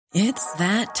It's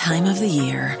that time of the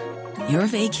year. Your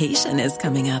vacation is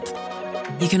coming up.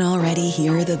 You can already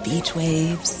hear the beach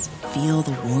waves, feel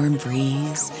the warm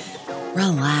breeze,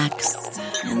 relax,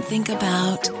 and think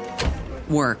about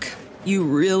work. You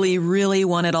really, really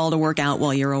want it all to work out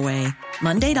while you're away.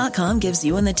 Monday.com gives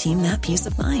you and the team that peace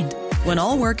of mind. When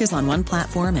all work is on one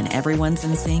platform and everyone's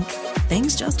in sync,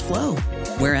 things just flow.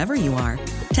 Wherever you are,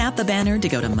 tap the banner to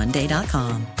go to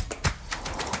Monday.com.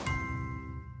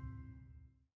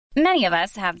 Many of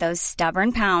us have those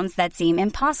stubborn pounds that seem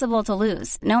impossible to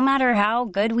lose, no matter how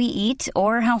good we eat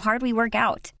or how hard we work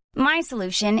out. My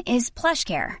solution is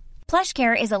PlushCare.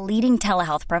 PlushCare is a leading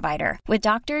telehealth provider with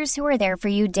doctors who are there for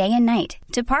you day and night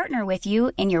to partner with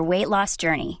you in your weight loss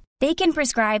journey. They can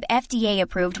prescribe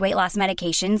FDA-approved weight loss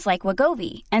medications like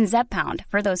Wegovy and Zepbound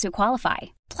for those who qualify.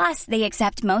 Plus, they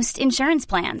accept most insurance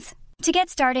plans. To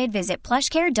get started, visit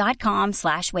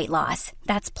plushcare.com/weightloss.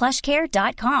 That's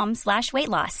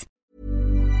plushcare.com/weightloss.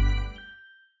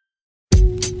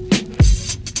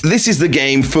 This is the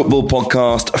Game Football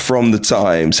Podcast from The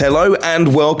Times. Hello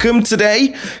and welcome.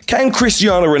 Today, can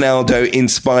Cristiano Ronaldo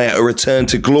inspire a return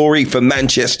to glory for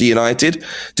Manchester United?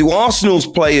 Do Arsenal's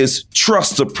players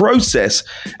trust the process?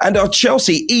 And are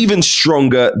Chelsea even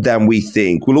stronger than we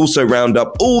think? We'll also round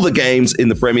up all the games in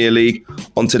the Premier League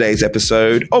on today's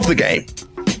episode of The Game.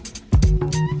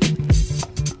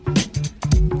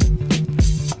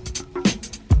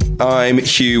 I'm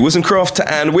Hugh Wisencroft,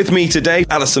 and with me today,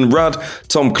 Alison Rudd,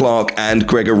 Tom Clark, and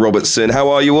Gregor Robertson. How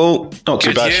are you all? Not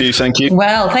too bad, Hugh. Thank you.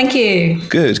 Well, thank you.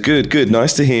 Good.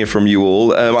 Nice to hear from you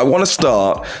all. I want to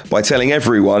start by telling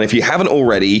everyone, if you haven't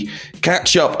already,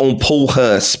 catch up on Paul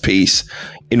Hurst's piece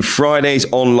in Friday's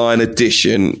online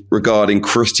edition regarding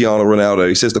Cristiano Ronaldo.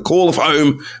 He says the call of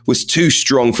home was too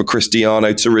strong for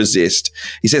Cristiano to resist.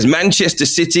 He says Manchester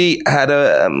City had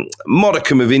a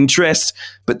modicum of interest,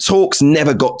 but talks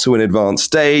never got to an advanced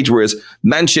stage, whereas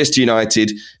Manchester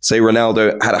United say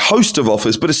Ronaldo had a host of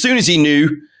offers, but as soon as he knew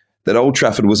that Old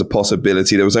Trafford was a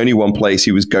possibility, there was only one place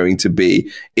he was going to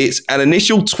be. It's an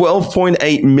initial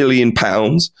 £12.8 million,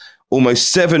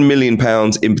 almost £7 million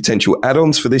in potential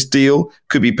add-ons for this deal,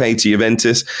 could be paid to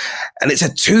Juventus. And it's a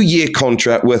 2-year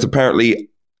contract worth apparently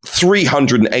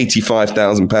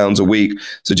 £385,000 a week.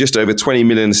 So just over 20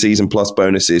 million a season plus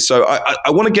bonuses. So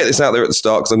I want to get this out there at the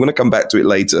start because I'm going to come back to it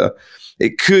later.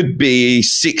 It could be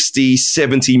 60,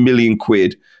 70 million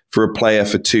quid for a player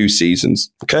for 2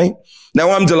 seasons. Okay.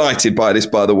 Now, I'm delighted by this,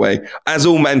 by the way, as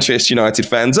all Manchester United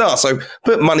fans are. So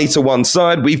put money to one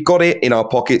side. We've got it in our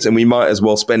pockets and we might as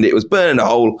well spend it. It was burning a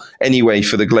hole anyway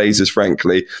for the Glazers,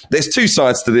 frankly. There's 2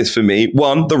 sides to this for me.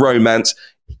 One, the romance.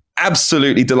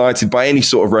 Absolutely delighted by any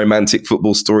sort of romantic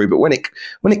football story. But when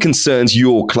it concerns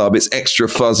your club, it's extra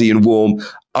fuzzy and warm.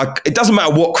 It doesn't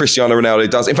matter what Cristiano Ronaldo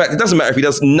does. In fact, it doesn't matter if he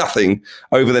does nothing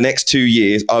over the next 2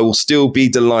 years. I will still be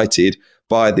delighted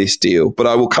by this deal, but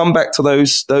I will come back to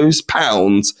those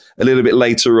pounds a little bit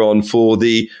later on for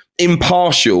the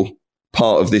impartial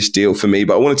part of this deal for me.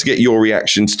 But I wanted to get your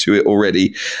reactions to it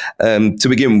already. To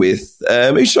begin with,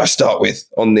 who should I start with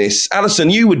on this? Alison,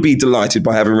 you would be delighted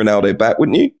by having Ronaldo back,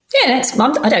 wouldn't you? Yeah, next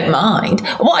month. I don't mind.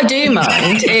 What I do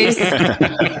mind is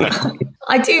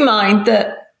I do mind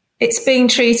that it's being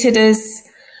treated as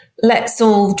let's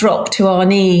all drop to our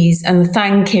knees and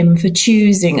thank him for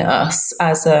choosing us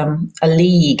as a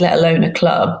league, let alone a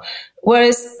club.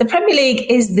 Whereas the Premier League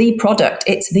is the product.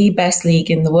 It's the best league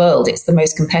in the world. It's the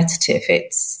most competitive.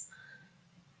 It's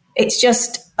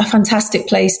just a fantastic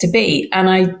place to be. And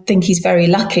I think he's very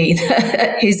lucky that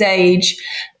at his age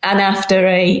and after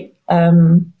a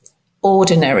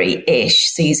ordinary-ish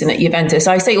season at Juventus.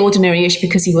 I say ordinary-ish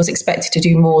because he was expected to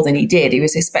do more than he did. He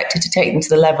was expected to take them to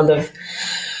the level of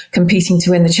competing to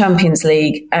win the Champions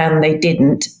League, and they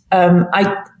didn't.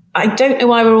 I don't know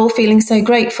why we're all feeling so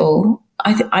grateful.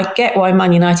 I get why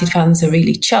Man United fans are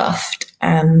really chuffed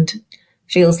and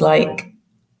feels like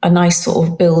a nice sort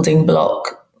of building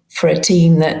block for a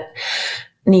team that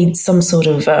needs some sort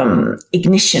of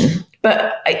ignition.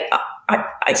 But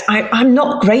I'm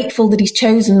not grateful that he's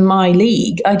chosen my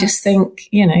league. I just think,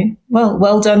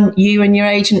 well done you and your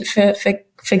agent for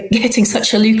getting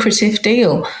such a lucrative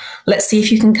deal. Let's see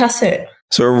if you can cut it.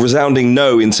 So a resounding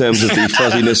no in terms of the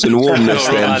fuzziness and warmness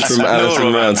then from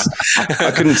Alison Rudd. I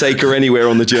couldn't take her anywhere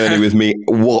on the journey with me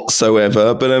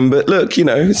whatsoever. But look,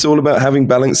 it's all about having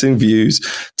balancing views.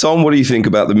 Tom, what do you think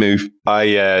about the move?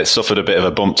 I suffered a bit of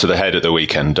a bump to the head at the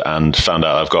weekend and found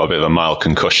out I've got a bit of a mild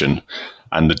concussion.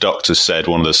 And the doctors said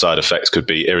one of the side effects could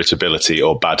be irritability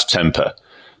or bad temper.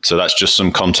 So that's just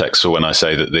some context for when I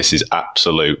say that this is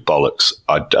absolute bollocks.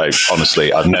 I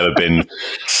honestly, I've never been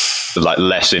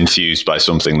less enthused by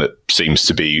something that seems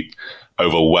to be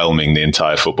overwhelming the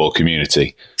entire football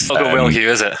community. It's not going well, Hugh,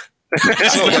 is it?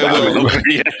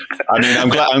 I mean,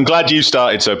 I'm glad you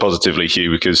started so positively,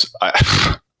 Hugh, because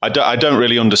I don't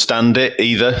really understand it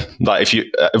either. Like, if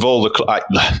you of all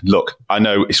the look, I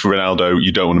know it's Ronaldo.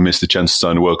 You don't want to miss the chance to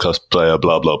sign a world class player.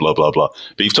 Blah blah blah blah blah.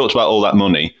 But you've talked about all that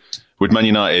money. Would Man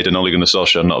United and Ole Gunnar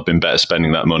Solskjaer not have been better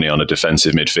spending that money on a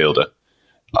defensive midfielder?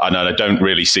 And I don't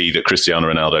really see that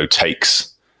Cristiano Ronaldo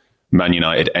takes Man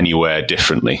United anywhere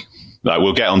differently. Like,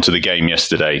 we'll get onto the game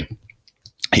yesterday.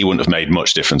 He wouldn't have made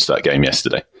much difference to that game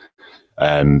yesterday.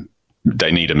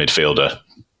 They need a midfielder.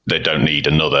 They don't need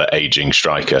another aging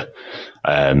striker.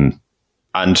 And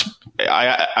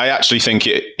I actually think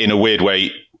in a weird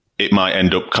way, it might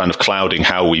end up kind of clouding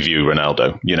how we view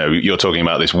Ronaldo. You know, you're talking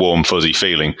about this warm, fuzzy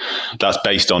feeling. That's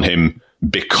based on him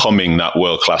becoming that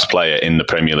world-class player in the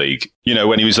Premier League. You know,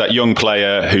 when he was that young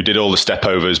player who did all the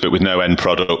step-overs but with no end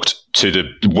product, to the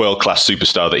world-class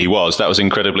superstar that he was, that was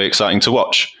incredibly exciting to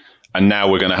watch. And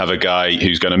now we're going to have a guy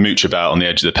who's going to mooch about on the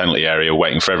edge of the penalty area,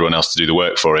 waiting for everyone else to do the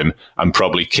work for him, and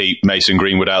probably keep Mason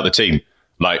Greenwood out of the team.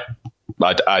 Like,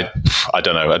 I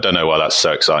don't know. I don't know why that's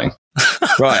so exciting.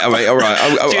 Right. All right.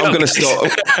 I'm going to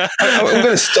stop. I'm going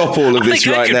to stop all of this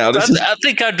right now. I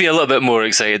think I'd be a little bit more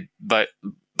excited by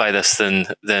this than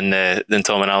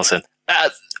Tom and Alison.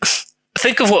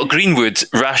 Think of what Greenwood,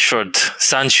 Rashford,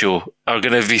 Sancho are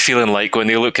going to be feeling like when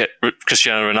they look at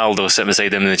Cristiano Ronaldo sitting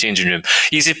beside him in the changing room.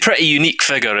 He's a pretty unique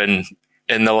figure in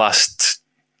the last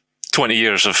 20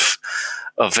 years of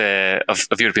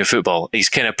European football. His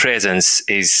kind of presence,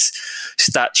 his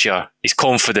stature, his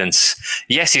confidence.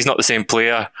 Yes, he's not the same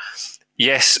player.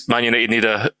 Yes, Man United need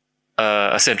a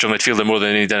central midfielder more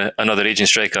than they need another aging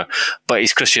striker. But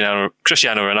he's Cristiano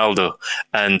Ronaldo,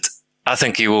 and I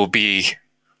think he will be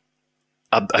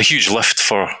a huge lift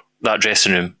for that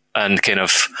dressing room, and kind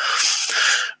of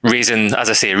raising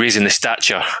the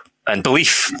stature and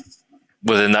belief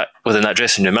within that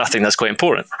dressing room. And I think that's quite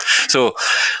important. So,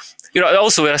 you know,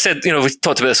 also when I said, you know, we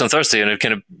talked about this on Thursday, and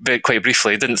kind of quite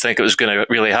briefly, didn't think it was going to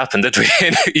really happen, did we?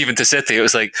 Even to City, it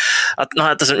was like, no,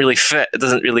 it doesn't really fit. It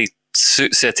doesn't really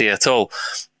suit City at all,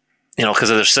 you know, because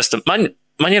of their system. Man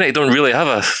United don't really have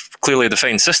a clearly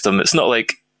defined system. It's not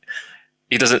like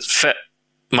he doesn't fit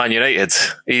Man United.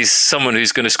 He's someone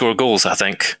who's going to score goals, I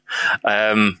think.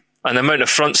 And the amount of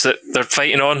fronts that they're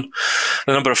fighting on,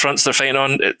 the number of fronts they're fighting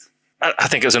on, I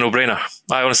think it was a no-brainer.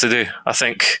 I honestly do. I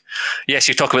think, yes,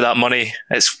 you talk about that money,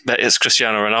 it's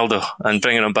Cristiano Ronaldo, and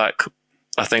bringing him back,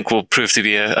 I think, will prove to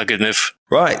be a good move.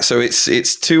 Right, so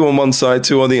it's two on one side,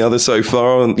 two on the other so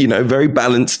far. You know, very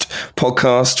balanced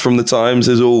podcast from the Times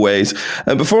as always.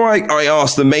 And before I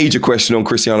ask the major question on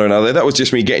Cristiano Ronaldo, that was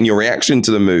just me getting your reaction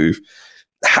to the move.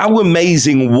 How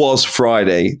amazing was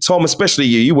Friday? Tom, especially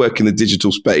you work in the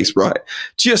digital space, right?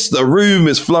 Just the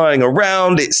rumours flying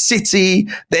around. It's City,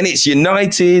 then it's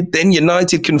United, then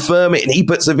United confirm it, and he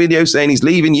puts a video saying he's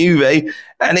leaving Juve.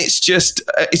 And it's just,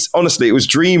 honestly, it was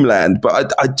dreamland.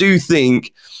 But I do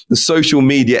think the social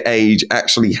media age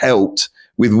actually helped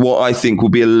with what I think will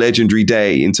be a legendary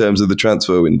day in terms of the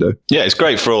transfer window. Yeah, it's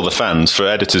great for all the fans. For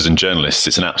editors and journalists,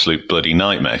 it's an absolute bloody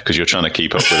nightmare because you're trying to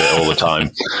keep up with it all the time.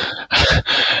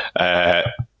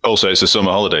 Also, it's a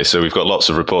summer holiday, so we've got lots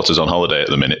of reporters on holiday at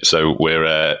the minute. So we're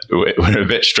a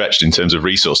bit stretched in terms of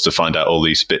resource to find out all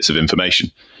these bits of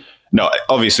information. No,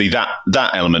 obviously that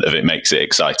element of it makes it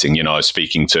exciting. You know, I was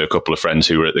speaking to a couple of friends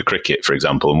who were at the cricket, for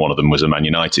example, and one of them was a Man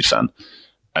United fan.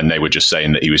 And they were just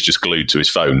saying that he was just glued to his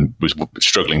phone, was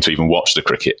struggling to even watch the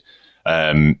cricket,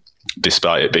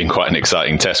 despite it being quite an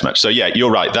exciting test match. So, yeah, you're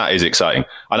right. That is exciting.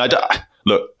 And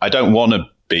I don't want to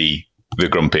be the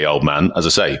grumpy old man. As I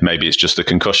say, maybe it's just the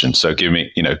concussion. So give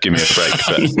me a break.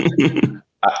 But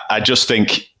I just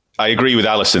think I agree with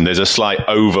Alison. There's a slight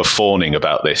over-fawning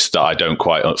about this that I don't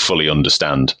quite fully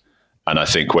understand. And I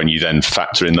think when you then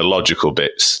factor in the logical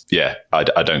bits, yeah, I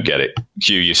don't get it.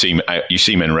 Hugh, you seem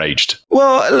enraged.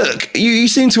 Well, look, you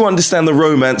seem to understand the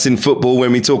romance in football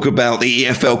when we talk about the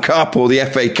EFL Cup or the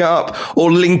FA Cup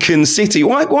or Lincoln City.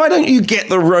 Why don't you get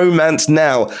the romance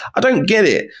now? I don't get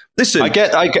it. Listen, I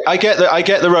get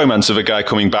the romance of a guy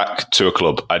coming back to a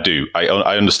club. I do.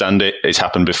 I understand it. It's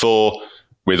happened before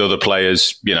with other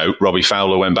players. You know, Robbie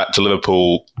Fowler went back to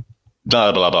Liverpool.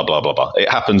 Blah blah blah blah blah blah. It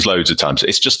happens loads of times.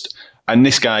 It's just. And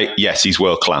this guy, yes, he's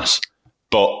world class,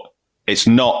 but it's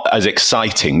not as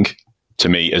exciting to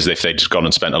me as if they'd just gone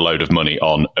and spent a load of money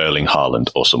on Erling Haaland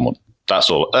or someone. That's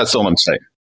all I'm saying.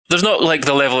 There's not like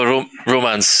the level of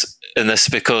romance in this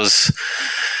because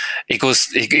he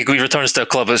returns to a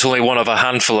club. It's only one of a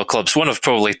handful of clubs, one of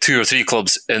probably 2 or 3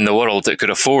 clubs in the world that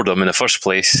could afford him in the first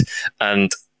place.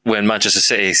 And when Manchester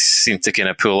City seemed to kind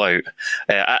of pull out.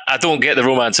 I don't get the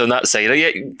romance on that side.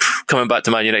 Coming back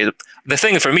to Man United, the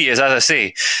thing for me is, as I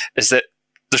say, is that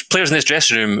there's players in this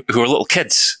dressing room who are little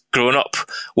kids growing up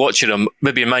watching him,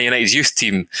 maybe in Man United's youth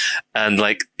team, and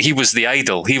like he was the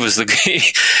idol. He was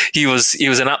he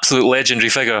was an absolute legendary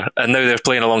figure, and now they're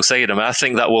playing alongside him. I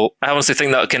honestly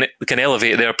think that can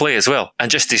elevate their play as well,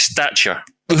 and just his stature.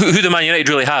 Who do Man United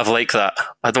really have like that?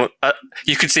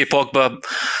 You could say Pogba.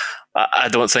 I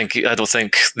don't think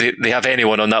they have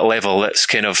anyone on that level that's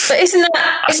kind of a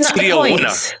serial winner.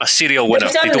 A serial winner.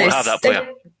 They don't have that player.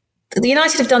 The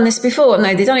United have done this before.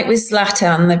 No, they've done it with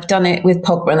Zlatan, they've done it with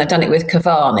Pogba, and they've done it with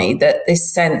Cavani. That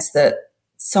this sense that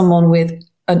someone with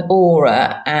an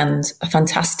aura and a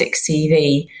fantastic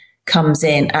CV comes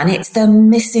in, and it's the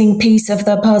missing piece of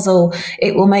the puzzle.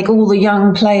 It will make all the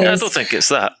young players. I don't think it's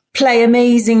that. Play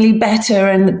amazingly better,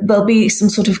 and there'll be some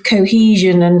sort of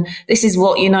cohesion, and this is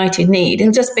what United need.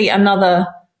 It'll just be another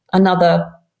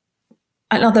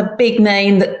big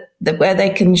name that where they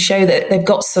can show that they've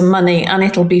got some money, and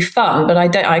it'll be fun. But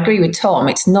I agree with Tom.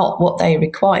 It's not what they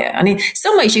require. I mean, in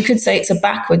some ways you could say it's a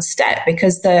backward step,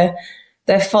 because they're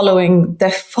following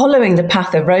the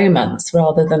path of romance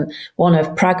rather than one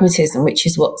of pragmatism, which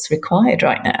is what's required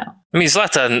right now. I mean,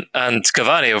 Zlatan and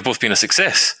Cavani have both been a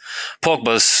success.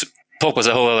 Pogba's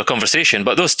a whole other conversation,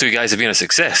 but those two guys have been a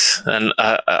success, and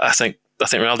I think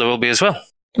Ronaldo will be as well.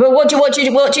 But what do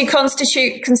you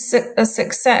constitute a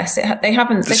success? They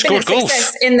haven't. They've been a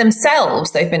success in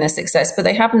themselves. They've been a success, but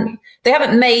they haven't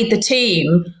made the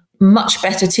team much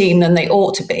better team than they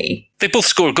ought to be. They both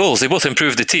score goals. They both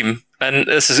improve the team, and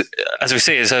this is, as we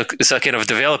say, it's a kind of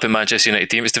developing Manchester United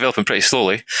team. It's developing pretty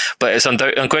slowly, but it's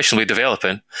unquestionably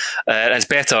developing. And it's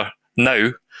better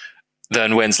now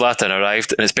than when Zlatan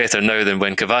arrived, and it's better now than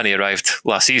when Cavani arrived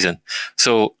last season.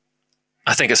 So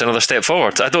I think it's another step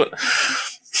forward.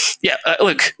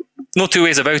 Look, no two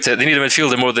ways about it. They need a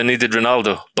midfielder more than they needed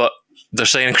Ronaldo, but they're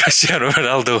signing Cristiano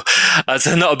Ronaldo. That's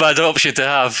not a bad option to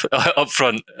have up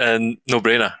front, and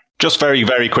no-brainer. Just very,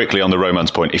 very quickly on the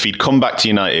romance point, if he'd come back to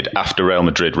United after Real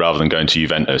Madrid rather than going to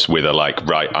Juventus with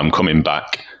I'm coming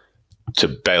back to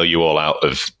bail you all out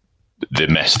of the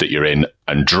mess that you're in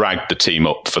and drag the team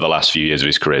up for the last few years of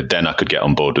his career, then I could get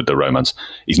on board with the romance.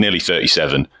 He's nearly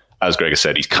 37. As Gregor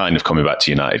said, he's kind of coming back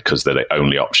to United because they're the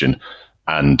only option,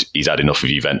 and he's had enough of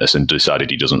Juventus and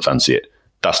decided he doesn't fancy it.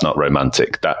 That's not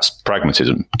romantic. That's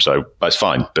pragmatism. So that's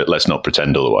fine, but let's not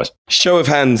pretend otherwise. Show of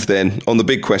hands then on the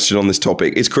big question on this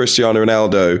topic. Is Cristiano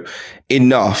Ronaldo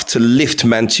enough to lift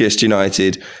Manchester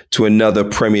United to another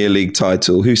Premier League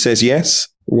title? Who says yes?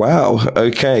 Wow.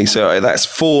 Okay. So that's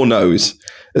 4 no's.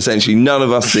 Essentially, none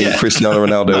of us think Cristiano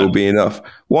Ronaldo will be enough.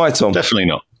 Why, Tom? Definitely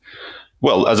not.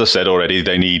 Well, as I said already,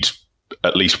 they need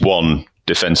at least one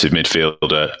defensive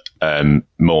midfielder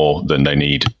more than they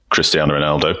need Cristiano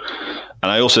Ronaldo.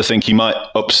 And I also think he might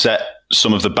upset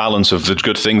some of the balance of the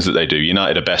good things that they do.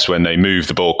 United are best when they move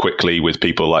the ball quickly with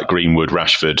people like Greenwood,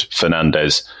 Rashford,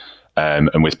 Fernandes,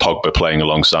 and with Pogba playing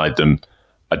alongside them.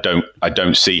 I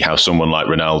don't see how someone like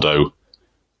Ronaldo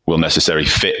will necessarily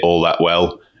fit all that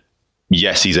well.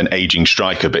 Yes, he's an aging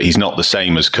striker, but he's not the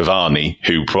same as Cavani,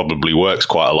 who probably works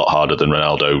quite a lot harder than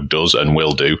Ronaldo does and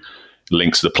will do.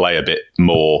 Links the play a bit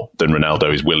more than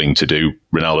Ronaldo is willing to do.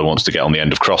 Ronaldo wants to get on the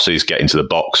end of crosses, get into the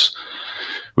box.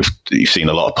 You've seen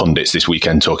a lot of pundits this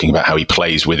weekend talking about how he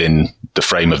plays within the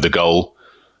frame of the goal.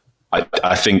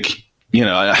 I think,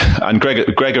 and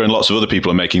Gregor and lots of other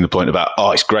people are making the point about,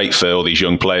 it's great for all these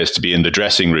young players to be in the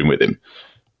dressing room with him.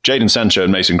 Jadon Sancho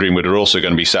and Mason Greenwood are also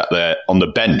going to be sat there on the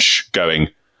bench going,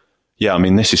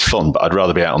 this is fun, but I'd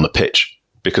rather be out on the pitch,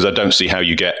 because I don't see how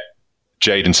you get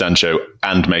Jadon Sancho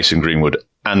and Mason Greenwood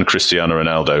and Cristiano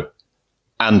Ronaldo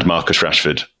and Marcus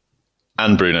Rashford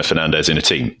and Bruno Fernandes in a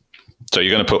team. So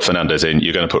you're going to put Fernandes in,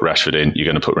 you're going to put Rashford in, you're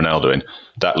going to put Ronaldo in.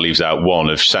 That leaves out one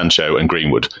of Sancho and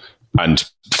Greenwood. And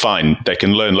fine, they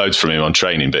can learn loads from him on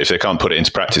training, but if they can't put it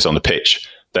into practice on the pitch,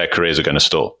 their careers are going to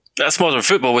stall. That's modern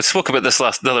football. We spoke about this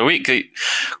the other week.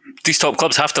 These top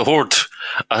clubs have to hoard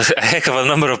a heck of a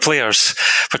number of players,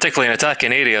 particularly in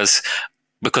attacking areas,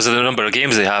 because of the number of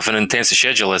games they have and intense the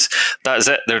schedule is. That is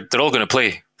it. They're all going to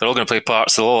play. They're all going to play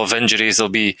parts. They'll all have injuries. I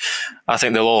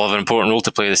think they'll all have an important role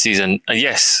to play this season. And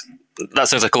yes, that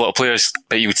sounds like a lot of players,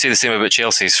 but you would say the same about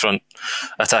Chelsea's front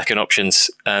attacking options.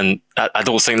 And I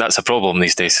don't think that's a problem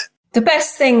these days. The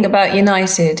best thing about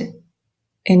United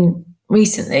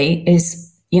recently is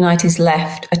United's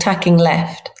attacking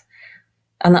left.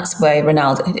 And that's where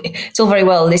Ronaldo, it's all very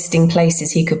well listing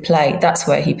places he could play. That's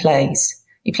where he plays.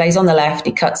 He plays on the left,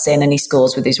 he cuts in and he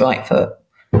scores with his right foot.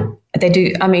 They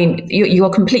do. I mean, you are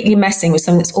completely messing with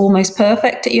something that's almost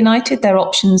perfect at United. Their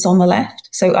options on the left.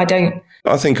 So I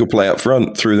think he'll play up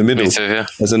front through the middle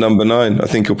as a number 9. I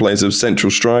think he'll play as a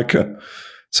central striker.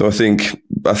 So I think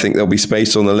there'll be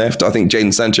space on the left. I think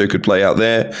Jadon Sancho could play out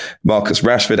there. Marcus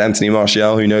Rashford, Anthony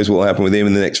Martial, who knows what will happen with him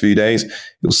in the next few days.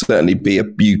 He'll certainly be a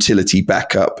utility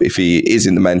backup if he is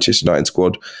in the Manchester United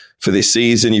squad for this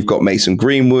season. You've got Mason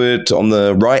Greenwood on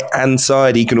the right-hand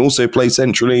side. He can also play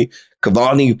centrally.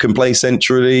 Cavani can play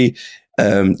centrally.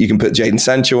 You can put Jadon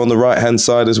Sancho on the right-hand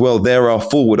side as well. There are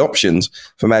forward options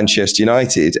for Manchester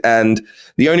United. And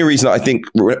the only reason I think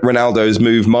Ronaldo's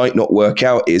move might not work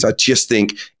out is I just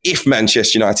think if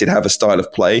Manchester United have a style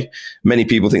of play, many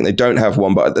people think they don't have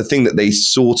one, but the thing that they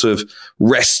sort of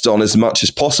rest on as much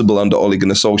as possible under Ole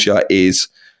Gunnar Solskjaer is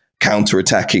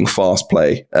counter-attacking fast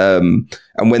play. And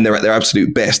when they're at their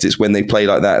absolute best, it's when they play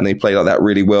like that, and they play like that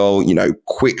really well,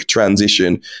 quick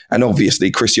transition. And obviously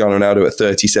Cristiano Ronaldo at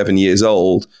 37 years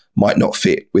old might not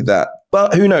fit with that.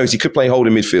 But who knows? He could play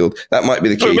holding midfield. That might be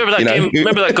the key. Remember that game?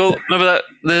 Remember that goal? Remember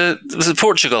that? Was it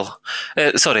Portugal?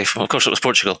 Sorry, of course it was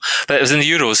Portugal. But it was in the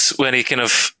Euros when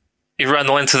he ran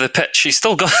the length of the pitch. He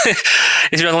still got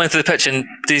he ran the length of the pitch, and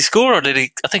did he score or did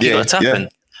he? I think he got a tap in.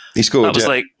 He scored. That was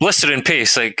like blistering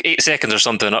pace, like 8 seconds or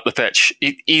something up the pitch.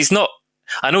 He's not.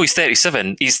 I know he's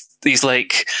 37. He's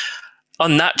like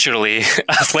unnaturally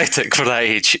athletic for that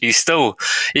age. He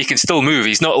can still move.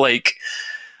 He's not like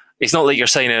you're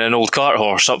signing an old cart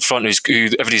horse up front who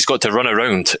everybody's got to run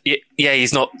around. Yeah,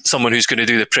 he's not someone who's going to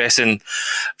do the pressing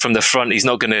from the front. He's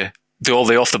not going to do all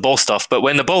the off the ball stuff. But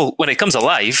when it comes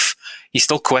alive, he's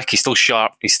still quick. He's still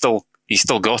sharp. He's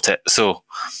still got it. So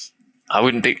I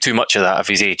wouldn't take too much of that of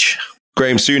his age.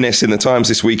 Graham Souness in the Times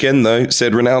this weekend, though,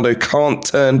 said Ronaldo can't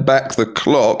turn back the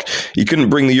clock. He couldn't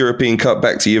bring the European Cup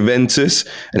back to Juventus,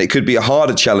 and it could be a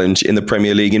harder challenge in the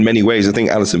Premier League in many ways. I think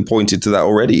Alison pointed to that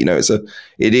already.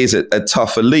 It is a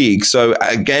tougher league. So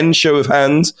again, show of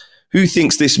hands, who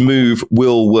thinks this move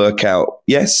will work out?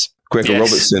 Yes, Gregor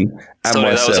Robertson and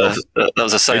myself. That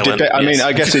was a silent. I mean,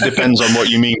 I guess it depends on what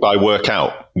you mean by work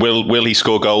out. Will he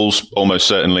score goals? Almost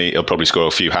certainly. He'll probably score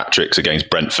a few hat-tricks against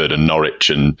Brentford and Norwich,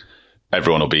 and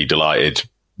everyone will be delighted.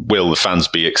 Will the fans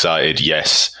be excited?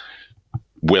 Yes.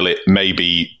 Will it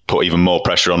maybe put even more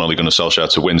pressure on Ole Gunnar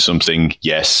Solskjaer to win something?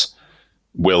 Yes.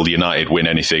 Will United win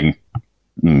anything?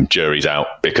 Jury's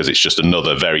out, because it's just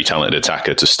another very talented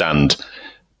attacker to stand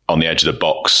on the edge of the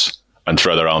box and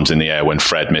throw their arms in the air when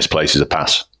Fred misplaces a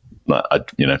pass.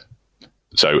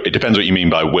 So it depends what you mean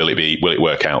by will it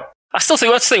work out? I still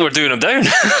think we're doing him down.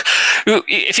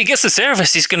 If he gets the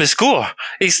service, he's going to score.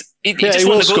 He just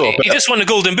won the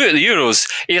Golden Boot at the Euros.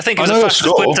 I think he was the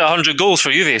fastest player to 100 goals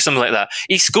for Juve, something like that.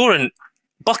 He's scoring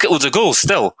bucket loads of goals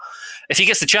still. If he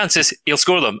gets the chances, he'll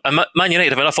score them. And Man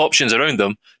United have enough options around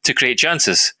them to create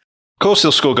chances. Of course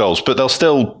they'll score goals, but they'll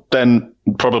still then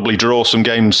probably draw some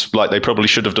games like they probably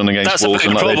should have done against Wolves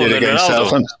and like they did against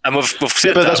Southampton. And we've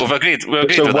said that. We've agreed with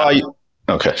that.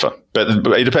 Okay, fine. But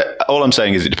all I'm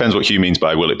saying is it depends what Hugh means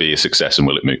by will it be a success and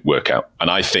will it work out. And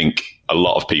I think a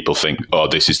lot of people think,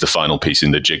 this is the final piece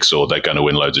in the jigsaw. They're going to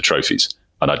win loads of trophies.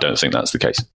 And I don't think that's the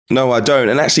case. No, I don't.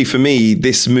 And actually, for me,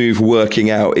 this move working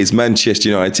out is Manchester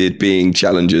United being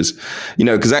challengers.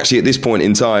 Because actually at this point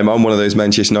in time, I'm one of those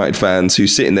Manchester United fans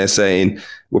who's sitting there saying,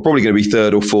 we're probably going to be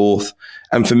third or fourth.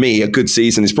 And for me, a good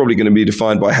season is probably going to be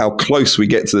defined by how close we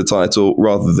get to the title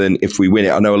rather than if we win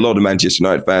it. I know a lot of Manchester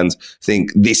United fans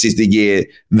think this is the year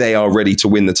they are ready to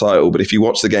win the title. But if you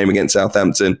watch the game against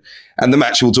Southampton and the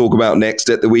match we'll talk about next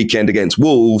at the weekend against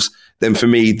Wolves, then for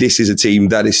me, this is a team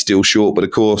that is still short. But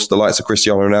of course, the likes of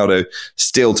Cristiano Ronaldo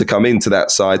still to come into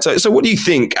that side. So what do you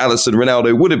think Alison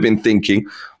Ronaldo would have been thinking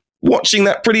watching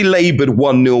that pretty laboured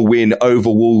 1-0 win over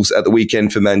Wolves at the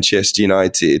weekend for Manchester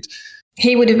United?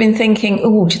 He would have been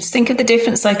thinking, just think of the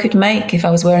difference I could make if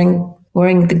I was wearing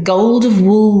the gold of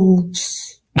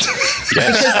Wolves. Yes,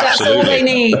 because that's absolutely. all they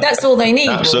need. That's all they need.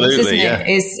 Absolutely, Wolves, isn't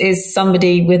it? Is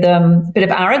somebody with a bit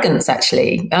of arrogance,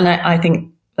 actually. And I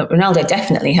think that Ronaldo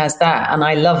definitely has that. And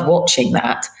I love watching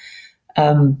that.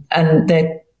 And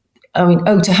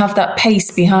to have that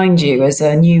pace behind you as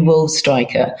a new Wolves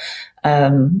striker,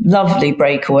 lovely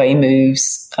breakaway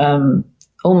moves,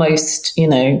 almost,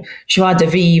 joie de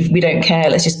vivre, we don't care,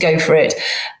 let's just go for it.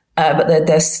 But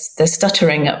they're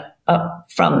stuttering up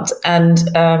front. And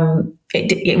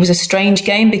it was a strange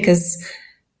game because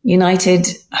United,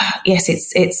 yes,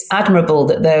 it's admirable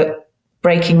that they're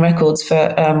breaking records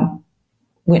for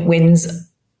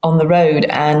wins on the road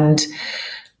and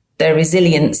their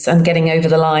resilience and getting over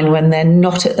the line when they're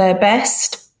not at their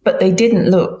best. But they didn't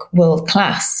look world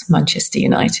class, Manchester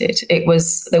United. There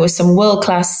was some world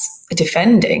class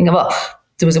defending. Well,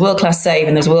 there was a world-class save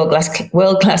and there was a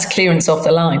world-class clearance off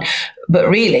the line. But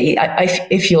really,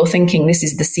 if you're thinking this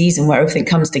is the season where everything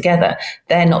comes together,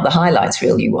 they're not the highlights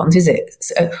really you want, is it?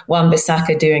 So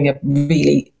Wan-Bissaka doing a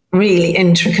really, really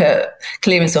intricate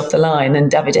clearance off the line and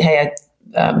David De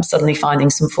Gea suddenly finding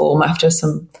some form after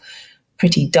some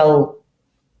pretty dull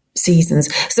seasons.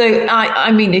 So,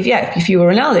 I mean, if you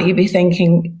were Ronaldo, you'd be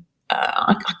thinking,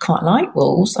 I quite like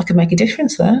Wolves. I could make a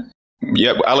difference there.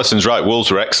 Yeah, Alisson's right. Wolves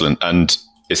were excellent. And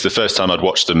it's the first time I'd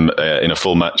watched them in a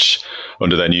full match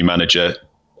under their new manager.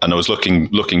 And I was looking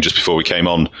just before we came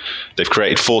on. They've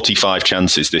created 45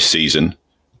 chances this season,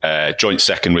 joint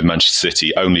second with Manchester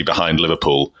City, only behind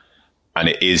Liverpool. And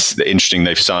it is interesting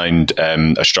they've signed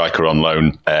a striker on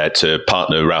loan to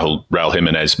partner Raul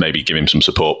Jimenez, maybe give him some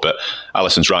support. But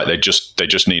Alisson's right. They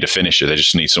just need a finisher. They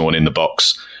just need someone in the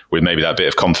box with maybe that bit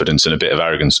of confidence and a bit of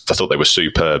arrogance. I thought they were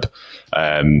superb.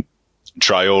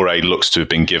 Traore looks to have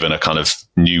been given a kind of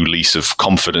new lease of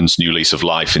confidence, new lease of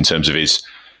life in terms of his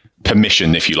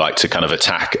permission, if you like, to kind of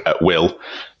attack at will.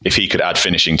 If he could add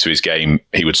finishing to his game,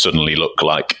 he would suddenly look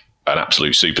like an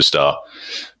absolute superstar.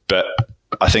 But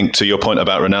I think to your point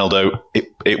about Ronaldo,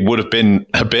 it would have been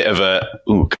a bit of a,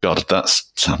 oh God,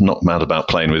 I'm not mad about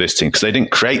playing with this team because they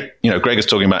didn't create, Greg is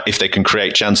talking about if they can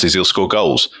create chances, he'll score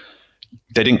goals.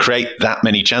 They didn't create that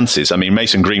many chances. I mean,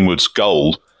 Mason Greenwood's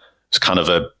goal was kind of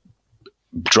a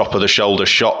drop of the shoulder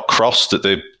shot cross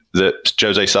that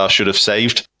Jose Sarr should have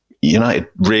saved. United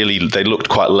really, they looked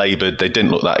quite laboured. They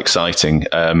didn't look that exciting.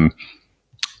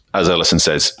 As Ellison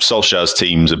says, Solskjaer's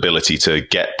team's ability to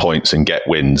get points and get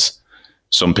wins.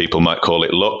 Some people might call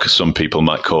it luck. Some people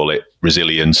might call it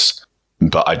resilience.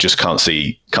 But I just can't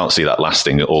see that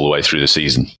lasting all the way through the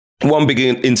season. One big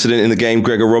incident in the game,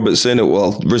 Gregor Robertson,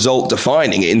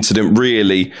 result-defining incident,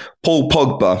 really. Paul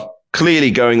Pogba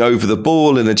clearly going over the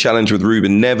ball in a challenge with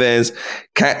Ruben Neves,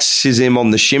 catches him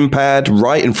on the shin pad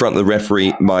right in front of the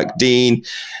referee, Mike Dean.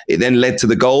 It then led to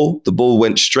the goal. The ball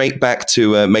went straight back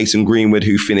to Mason Greenwood,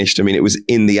 who finished. I mean, it was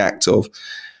in the act of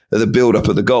the build-up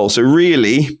of the goal. So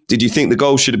really, did you think the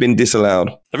goal should have been disallowed?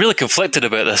 I'm really conflicted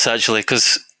about this, actually,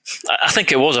 because I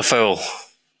think it was a foul.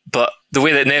 But the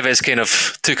way that Neves kind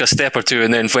of took a step or two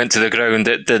and then went to the ground,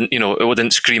 it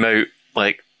wouldn't scream out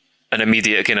like an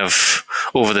immediate kind of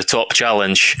over-the-top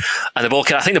challenge. And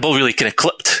I think the ball really kind of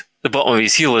clipped the bottom of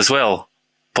his heel as well,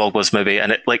 Pogba's maybe,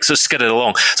 and it so skidded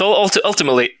along. So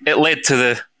ultimately, it led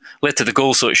to the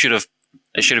goal, so it should have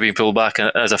been pulled back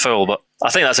as a foul. But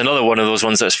I think that's another one of those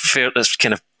ones that's fair. That's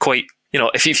kind of quite,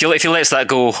 if he lets that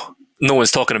go, no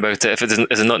one's talking about it. If it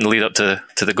isn't not in the lead up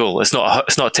to the goal, it's not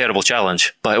a terrible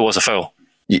challenge, but it was a foul.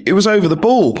 It was over the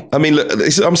ball. I mean, look,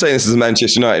 I'm saying this as a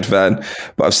Manchester United fan,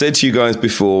 but I've said to you guys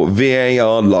before,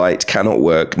 VAR light cannot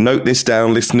work. Note this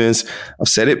down, listeners. I've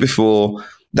said it before.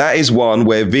 That is one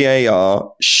where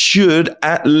VAR should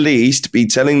at least be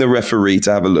telling the referee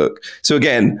to have a look. So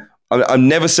again, I'm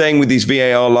never saying with these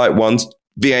VAR light ones,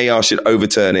 VAR should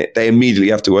overturn it. They immediately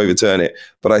have to overturn it.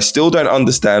 But I still don't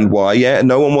understand why. Yeah,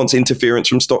 no one wants interference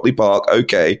from Stockley Park.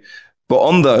 Okay. But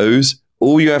on those,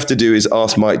 all you have to do is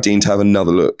ask Mike Dean to have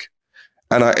another look.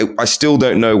 And I still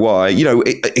don't know why.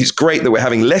 It's great that we're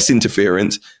having less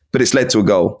interference, but it's led to a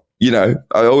goal. I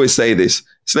always say this.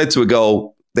 It's led to a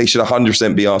goal. They should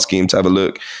 100% be asking him to have a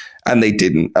look. And they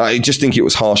didn't. I just think it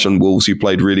was harsh on Wolves, who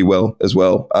played really well as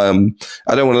well. I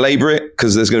don't want to labour it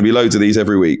because there's going to be loads of these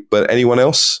every week. But anyone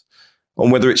else on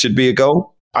whether it should be a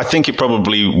goal? I think it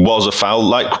probably was a foul.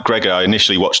 Like Gregor, I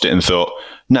initially watched it and thought,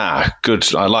 nah,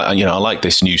 good. I like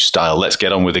this new style. Let's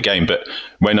get on with the game. But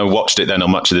when I watched it then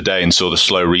on Match of the Day and saw the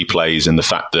slow replays and the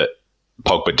fact that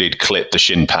Pogba did clip the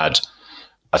shin pad,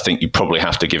 I think you probably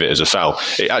have to give it as a foul.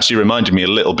 It actually reminded me a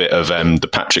little bit of the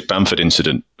Patrick Bamford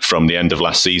incident from the end of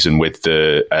last season with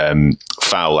the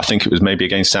foul. I think it was maybe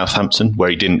against Southampton, where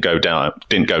he didn't go down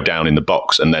in the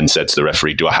box and then said to the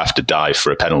referee, "Do I have to dive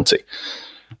for a penalty?"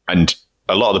 And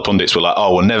a lot of the pundits were like,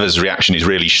 "Oh, well, Neves' reaction is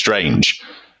really strange."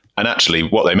 And actually,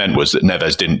 what they meant was that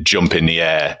Neves didn't jump in the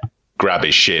air, grab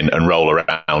his shin, and roll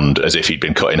around as if he'd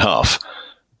been cut in half.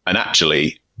 And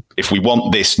actually, if we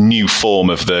want this new form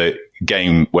of the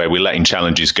game where we're letting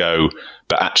challenges go,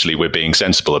 but actually we're being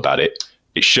sensible about it,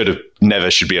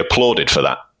 Neves should be applauded for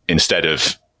that instead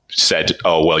of said,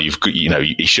 "Oh, well,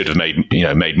 he should have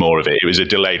made more of it. It was a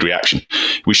delayed reaction."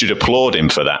 We should applaud him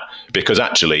for that because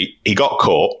actually he got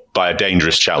caught by a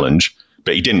dangerous challenge,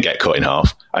 but he didn't get cut in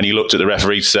half. And he looked at the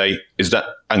referee to say,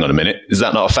 hang on a minute, is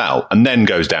that not a foul? And then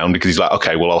goes down because he's like,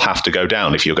 okay, well, I'll have to go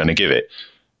down if you're going to give it.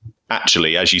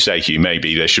 Actually, as you say, Hugh,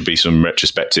 maybe there should be some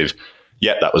retrospective.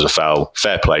 Yep, that was a foul.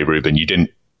 Fair play, Ruben. You didn't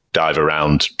dive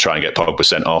around, try and get Pogba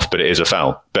sent off, but it is a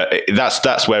foul. But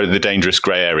that's where the dangerous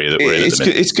grey area that we're in at the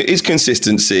minute. It's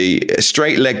consistency. A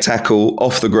straight leg tackle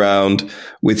off the ground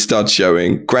with studs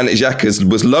showing. Granit Xhaka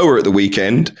was lower at the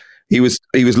weekend. He was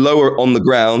lower on the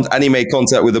ground and he made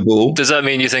contact with the ball. Does that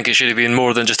mean you think it should have been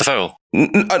more than just a foul?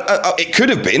 It could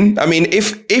have been. I mean,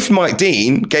 if Mike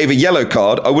Dean gave a yellow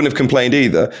card, I wouldn't have complained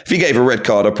either. If he gave a red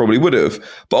card, I probably would have.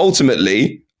 But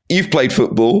ultimately, you've played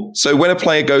football. So when a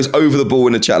player goes over the ball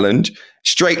in a challenge,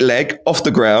 straight leg, off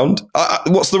the ground,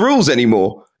 what's the rules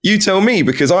anymore? You tell me,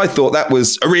 because I thought that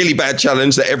was a really bad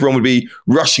challenge that everyone would be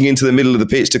rushing into the middle of the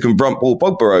pitch to confront Paul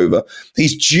Pogba over.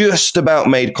 He's just about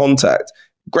made contact.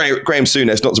 Graham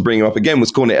Souness, not to bring him up again,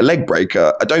 was calling it a leg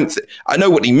breaker. I know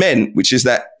what he meant, which is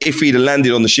that if he'd have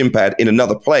landed on the shin pad in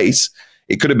another place,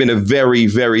 it could have been a very,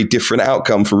 very different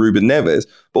outcome for Ruben Neves.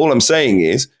 But all I'm saying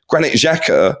is, Granit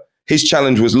Xhaka, his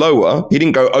challenge was lower. He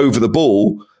didn't go over the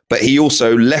ball, but he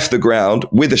also left the ground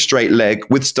with a straight leg,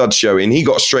 with studs showing. He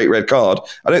got a straight red card.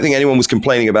 I don't think anyone was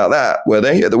complaining about that, were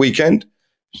they, at the weekend?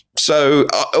 So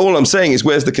all I'm saying is,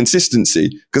 where's the consistency?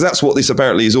 Because that's what this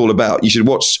apparently is all about. You should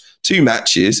watch 2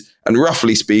 matches and,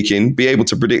 roughly speaking, be able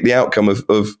to predict the outcome of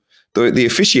the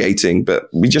officiating, but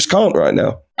we just can't right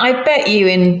now. I bet you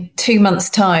in 2 months'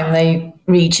 time they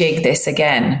rejig this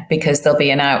again, because there'll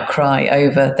be an outcry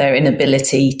over their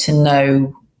inability to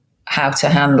know how to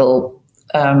handle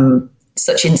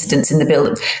such incidents in the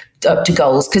build up to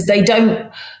goals. Because they don't.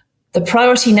 The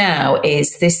priority now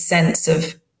is this sense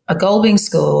of a goal being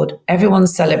scored, everyone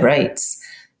celebrates,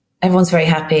 everyone's very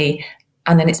happy,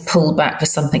 and then it's pulled back for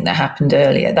something that happened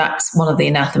earlier. That's one of the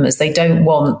anathemas. They don't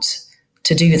want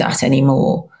to do that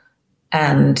anymore.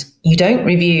 And you don't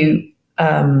review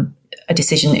a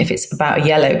decision if it's about a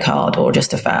yellow card or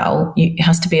just a foul. It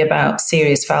has to be about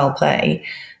serious foul play.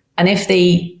 And if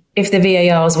the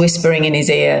VAR is whispering in his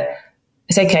ear,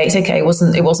 it's okay, it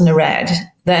wasn't a red,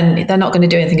 then they're not going to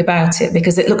do anything about it,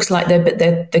 because it looks like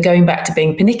they're going back to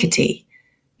being pernickety.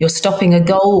 You're stopping a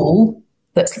goal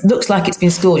that looks like it's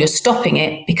been scored. You're stopping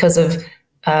it because of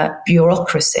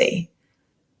bureaucracy.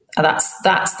 And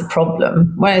that's the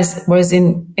problem. Whereas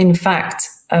in fact,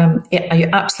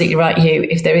 you're absolutely right, Hugh.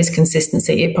 If there is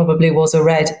consistency, it probably was a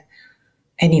red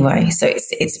anyway. So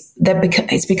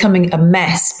it's becoming a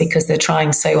mess because they're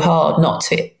trying so hard not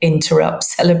to interrupt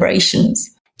celebrations.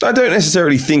 I don't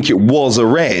necessarily think it was a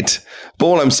red, but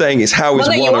all I'm saying is, how is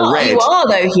one a red? You are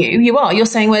though, Hugh. You are. You're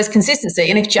saying where's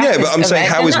consistency, and if Jack but I'm saying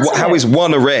how is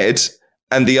one a red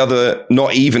and the other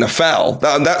not even a foul?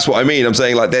 That's what I mean. I'm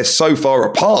saying, like, they're so far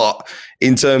apart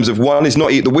in terms of one is not,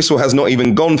 the whistle has not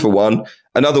even gone for one.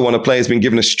 Another one, a player's been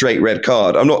given a straight red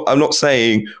card. I'm not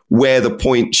saying where the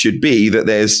point should be that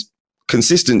there's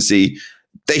consistency.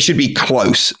 They should be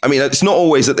close. I mean, it's not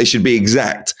always that they should be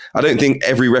exact. I don't think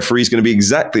every referee is going to be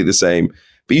exactly the same,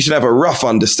 but you should have a rough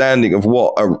understanding of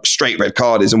what a straight red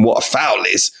card is and what a foul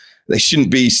is. They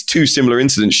shouldn't be two similar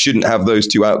incidents, shouldn't have those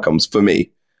two outcomes for me.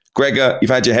 Gregor,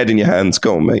 you've had your head in your hands.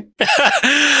 Go on, mate.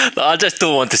 I just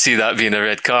don't want to see that being a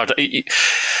red card.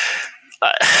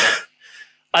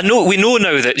 I know we know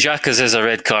now that Xhaka's is a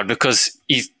red card because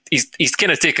he's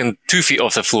kind of taken 2 feet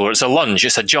off the floor. It's a lunge.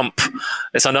 It's a jump.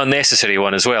 It's an unnecessary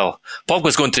one as well.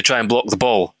 Pogba's going to try and block the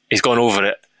ball. He's gone over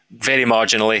it very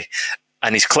marginally,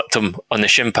 and he's clipped him on the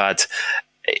shin pad.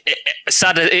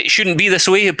 Sad, it shouldn't be this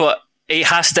way, but it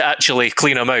has to actually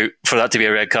clean him out for that to be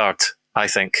a red card, I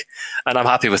think. And I'm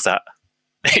happy with that.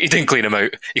 He didn't clean him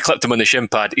out. He clipped him on the shin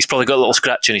pad. He's probably got a little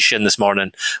scratch in his shin this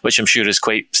morning, which I'm sure is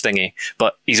quite stingy,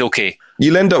 but he's okay.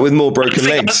 You'll end up with more broken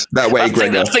legs that way,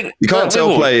 Gregor. You can't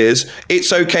tell players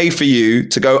it's okay for you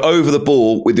to go over the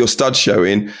ball with your stud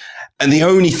showing, and the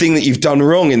only thing that you've done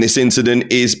wrong in this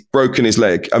incident is broken his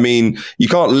leg. I mean, you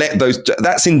can't let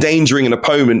that's endangering an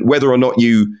opponent, whether or not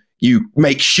you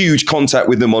make huge contact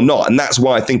with them or not. And that's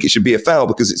why I think it should be a foul,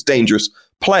 because it's dangerous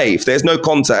play. If there's no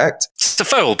contact, it's a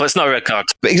foul, but it's not a red card.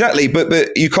 But exactly,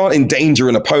 but you can't endanger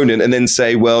an opponent and then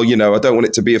say, well, I don't want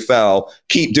it to be a foul.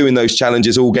 Keep doing those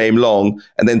challenges all game long,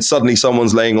 and then suddenly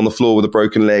someone's laying on the floor with a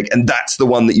broken leg, and that's the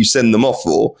one that you send them off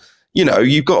for.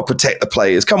 You've got to protect the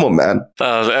players. Come on, man.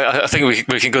 I think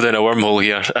we can go down a wormhole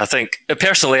here. I think if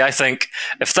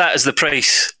that is the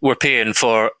price we're paying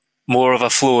for more of a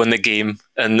flow in the game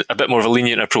and a bit more of a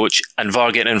lenient approach and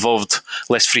VAR getting involved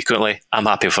less frequently, I'm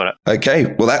happy for it.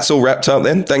 Okay, well, that's all wrapped up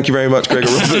then. Thank you very much,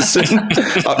 Gregor Robertson.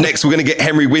 Up next, we're going to get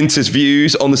Henry Winter's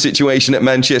views on the situation at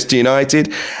Manchester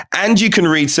United. And you can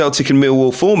read Celtic and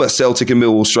Millwall, former Celtic and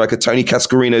Millwall striker Tony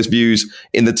Cascarino's views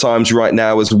in the Times right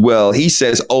now as well. He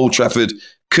says Old Trafford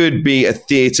could be a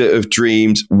theatre of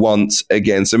dreams once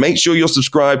again. So make sure you're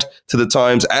subscribed to the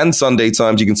Times and Sunday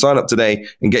Times. You can sign up today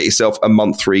and get yourself a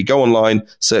month free. Go online,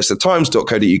 search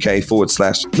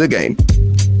thetimes.co.uk/the game.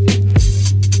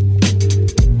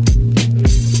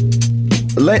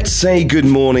 Let's say good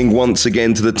morning once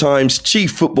again to the Times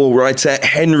chief football writer,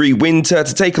 Henry Winter,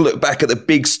 to take a look back at the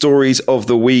big stories of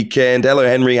the weekend. Hello,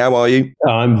 Henry. How are you?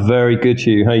 I'm very good,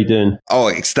 Hugh. How are you doing? Oh,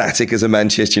 ecstatic as a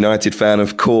Manchester United fan,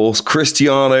 of course.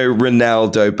 Cristiano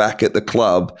Ronaldo back at the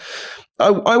club.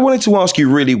 I wanted to ask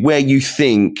you really where you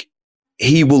think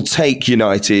he will take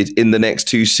United in the next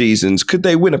 2 seasons. Could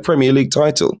they win a Premier League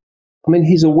title? I mean,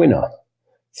 he's a winner.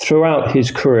 Throughout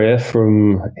his career,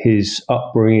 from his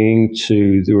upbringing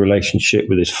to the relationship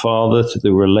with his father, to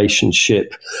the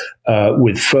relationship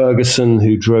with Ferguson,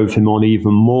 who drove him on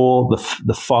even more,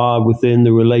 the fire within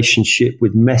the relationship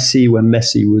with Messi, when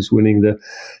Messi was winning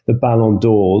the Ballon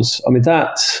d'Ors. I mean,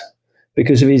 that's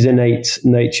because of his innate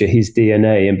nature, his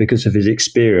DNA, and because of his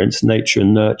experience, nature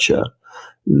and nurture.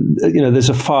 You know, there's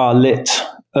a fire lit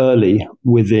early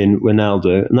within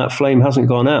Ronaldo, and that flame hasn't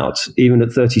gone out, even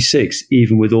at 36,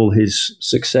 even with all his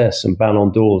success and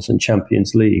Ballon d'Ors and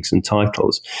Champions Leagues and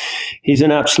titles. He's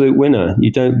an absolute winner.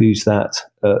 You don't lose that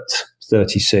at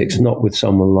 36, not with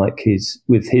someone like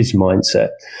with his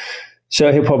mindset.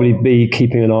 So he'll probably be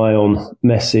keeping an eye on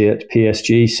Messi at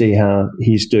PSG, see how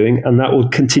he's doing, and that will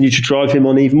continue to drive him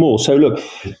on even more. So look,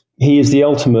 he is the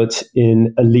ultimate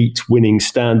in elite winning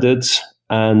standards.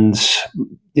 And,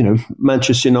 you know,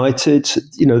 Manchester United,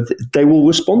 you know, they will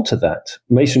respond to that.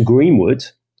 Mason Greenwood,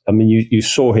 I mean, you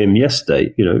saw him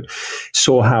yesterday, you know,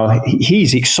 saw how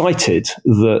he's excited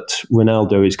that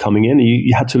Ronaldo is coming in.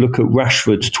 You had to look at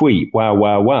Rashford's tweet. Wow,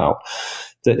 wow, wow.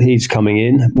 That he's coming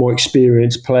in. More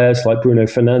experienced players like Bruno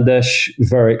Fernandes,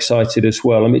 very excited as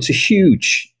well. I mean, it's a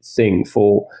huge thing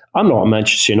I'm not a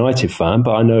Manchester United fan,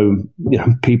 but I know, you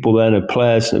know, people there know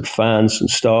players and fans and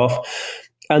staff.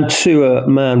 And to a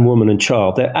man, woman and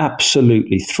child, they're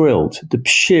absolutely thrilled. The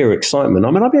sheer excitement.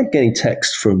 I mean, I've been getting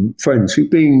texts from friends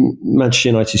who've been Manchester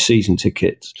United season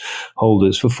ticket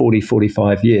holders for 40,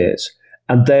 45 years.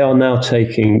 And they are now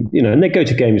taking, you know, and they go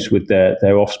to games with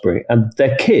their offspring and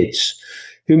their kids,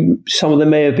 who some of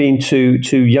them may have been too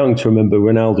young to remember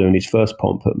Ronaldo in his first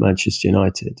pomp at Manchester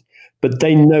United. But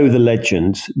they know the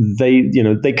legend. They you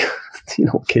know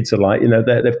what kids are like. You know,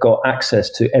 they've got access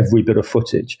to every bit of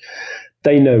footage.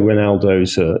 They know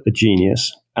Ronaldo's a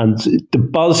genius, and the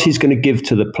buzz he's going to give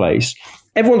to the place.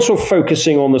 Everyone's sort of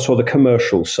focusing on the sort of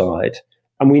commercial side,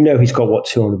 and we know he's got got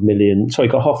 500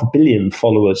 million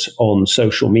followers on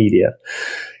social media.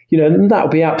 You know, and that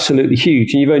would be absolutely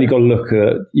huge. And you've only got to look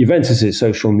at Juventus's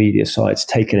social media sites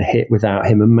taking a hit without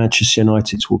him, and Manchester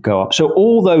United's will go up. So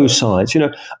all those sides, you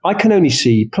know, I can only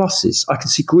see pluses. I can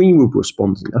see Greenwood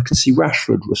responding. I can see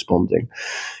Rashford responding.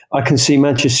 I can see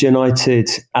Manchester United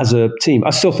as a team.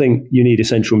 I still think you need a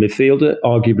central midfielder,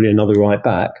 arguably another right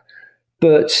back.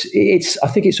 But I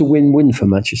think it's a win-win for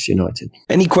Manchester United.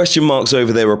 Any question marks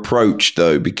over their approach,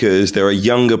 though, because there are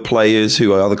younger players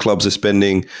who other clubs are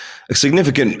spending a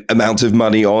significant amount of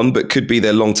money on, but could be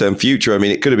their long-term future. I mean,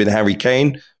 it could have been Harry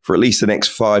Kane for at least the next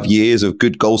 5 years of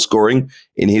good goal scoring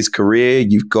in his career.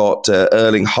 You've got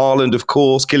Erling Haaland, of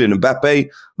course. Kylian Mbappe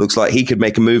looks like he could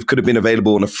make a move, could have been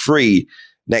available on a free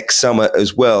next summer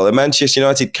as well. Are Manchester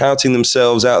United counting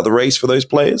themselves out of the race for those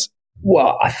players?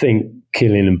 Well, I think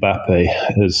Kylian Mbappe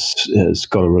has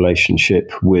got a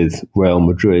relationship with Real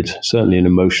Madrid, certainly an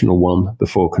emotional one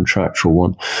before a contractual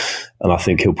one. And I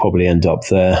think he'll probably end up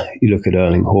there. You look at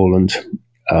Erling Haaland.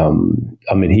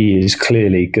 I mean, he is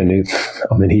clearly going to,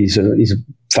 I mean, he's a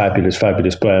fabulous,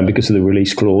 fabulous player. And because of the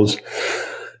release clause,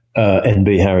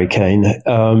 NB Harry Kane,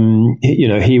 you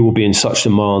know, he will be in such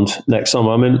demand next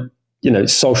summer. I mean, you know,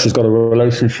 Solskjaer's got a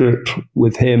relationship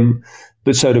with him,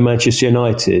 but so do Manchester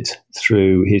United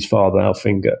through his father,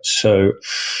 Alfinga. So,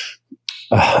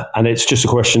 and it's just a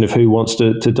question of who wants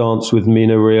to dance with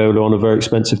Mino Raiola on a very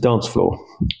expensive dance floor.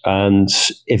 And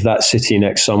if that's City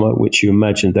next summer, which you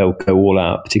imagine they'll go all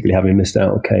out, particularly having missed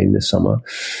out on Kane this summer.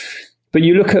 But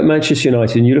you look at Manchester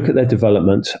United and you look at their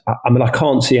development. I mean, I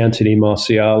can't see Anthony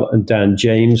Martial and Dan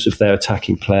James, of their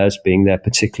attacking players, being there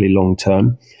particularly long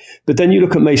term. But then you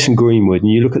look at Mason Greenwood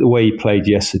and you look at the way he played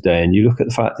yesterday, and you look at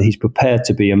the fact that he's prepared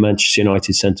to be a Manchester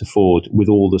United centre forward with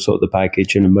all the sort of the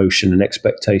baggage and emotion and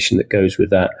expectation that goes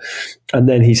with that. And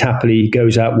then he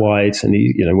goes out wide, and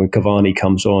he, you know, when Cavani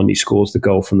comes on, he scores the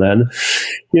goal from there. And,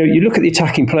 you know, you look at the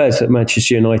attacking players that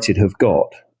Manchester United have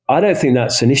got. I don't think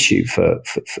that's an issue for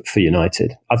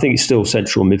United. I think it's still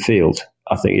central midfield.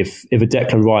 I think if a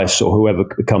Declan Rice or whoever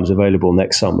becomes available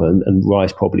next summer, and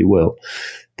Rice probably will,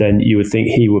 then you would think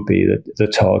he would be the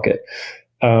target.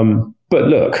 But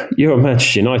look, you're a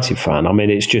Manchester United fan. I mean,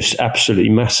 it's just absolutely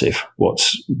massive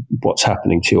what's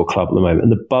happening to your club at the moment.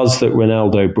 And the buzz that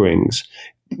Ronaldo brings.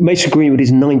 Mason Greenwood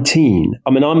is 19. I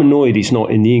mean, I'm annoyed he's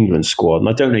not in the England squad, and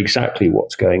I don't know exactly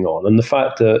what's going on. And the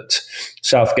fact that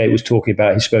Southgate was talking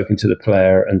about he's spoken to the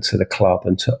player and to the club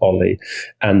and to Ollie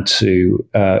and to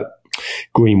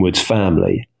Greenwood's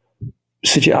family.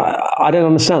 So I don't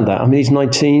understand that. I mean, he's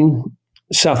 19.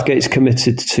 Southgate's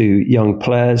committed to young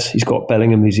players. He's got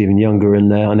Bellingham, who's even younger in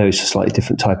there. I know he's a slightly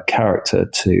different type of character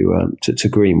to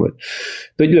Greenwood.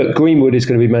 But look, Greenwood is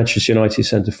going to be Manchester United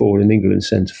centre forward and England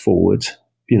centre forward,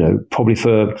 probably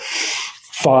for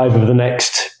 5 of the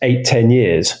next 8-10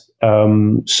 years.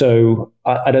 So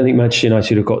I don't think Manchester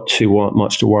United have got too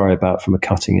much to worry about from a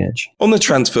cutting edge. On the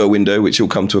transfer window, which will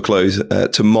come to a close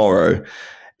tomorrow,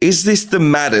 is this the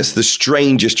maddest, the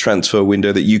strangest transfer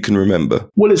window that you can remember?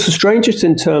 Well, it's the strangest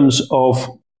in terms of,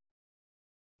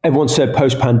 everyone said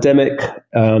post-pandemic,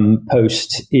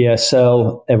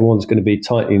 post-ESL, everyone's going to be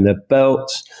tightening their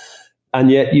belts. And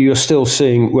yet you're still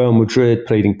seeing Real Madrid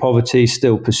pleading poverty,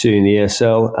 still pursuing the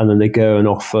ESL, and then they go and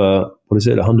offer,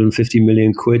 150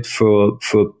 million quid for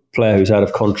a player who's out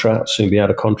of contract, soon be out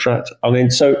of contract. I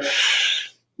mean, so,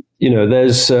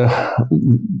 there's a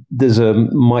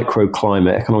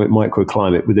microclimate, economic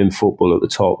microclimate within football at the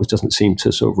top, which doesn't seem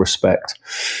to sort of respect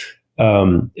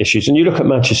issues. And you look at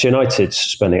Manchester United's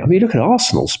spending. I mean, you look at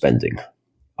Arsenal's spending.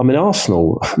 I mean,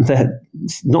 Arsenal, they're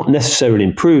not necessarily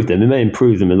improved them. They may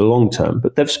improve them in the long term,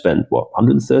 but they've spent,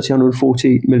 130,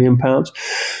 140 million pounds.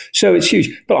 So it's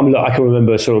huge. But I mean, look, I can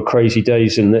remember sort of crazy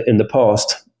days in the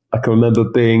past. I can remember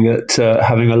being at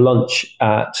having a lunch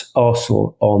at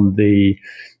Arsenal on the,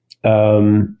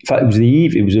 in fact,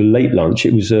 it was a late lunch.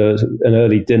 It was an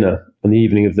early dinner on the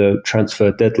evening of the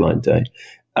transfer deadline day.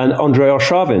 And Andrei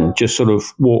Arshavin just sort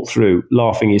of walked through,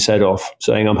 laughing his head off,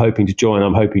 saying, I'm hoping to join.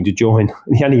 And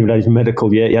he hadn't even had his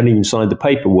medical yet. He hadn't even signed the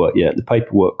paperwork yet. The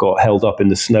paperwork got held up in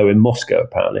the snow in Moscow,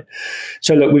 apparently.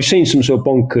 So, look, we've seen some sort of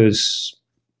bonkers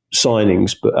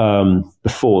signings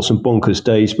before, some bonkers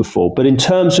days before. But in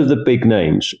terms of the big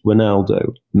names,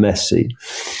 Ronaldo, Messi,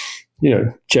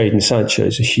 Jadon Sancho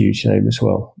is a huge name as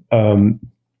well.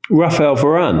 Rafael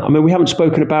Varane. I mean, we haven't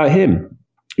spoken about him.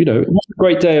 It was a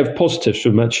great day of positives for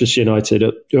Manchester United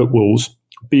at Wolves,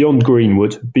 beyond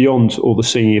Greenwood, beyond all the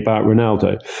singing about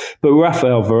Ronaldo. But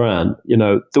Rafael Varane,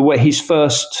 the way his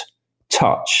first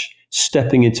touch,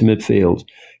 stepping into midfield,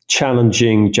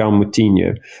 challenging João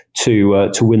Moutinho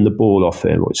to win the ball off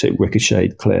him, or it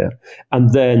ricocheted clear,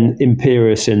 and then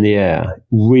imperious in the air,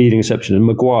 reading reception. And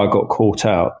Maguire got caught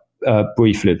out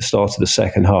briefly at the start of the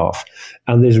second half,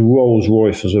 and this Rolls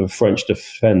Royce of a French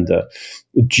defender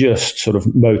just sort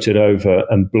of motored over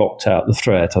and blocked out the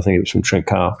threat. I think it was from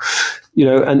Trincao,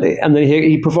 and then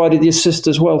he provided the assist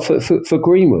as well for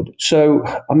Greenwood. So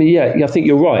I mean, I think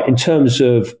you're right in terms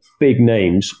of big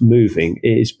names moving.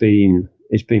 It's been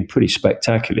pretty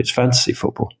spectacular. It's fantasy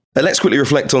football. Let's quickly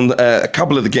reflect on a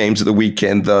couple of the games at the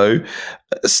weekend, though.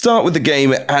 Start with the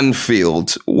game at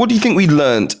Anfield. What do you think we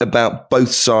learnt about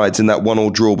both sides in that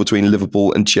 1-1 draw between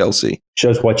Liverpool and Chelsea?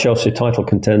 Shows why Chelsea are title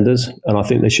contenders, and I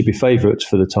think they should be favourites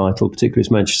for the title, particularly as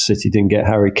Manchester City didn't get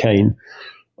Harry Kane.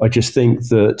 I just think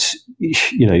that,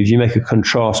 if you make a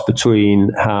contrast between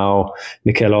how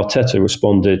Mikel Arteta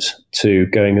responded to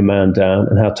going a man down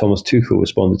and how Thomas Tuchel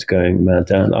responded to going a man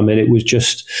down, I mean, it was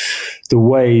just the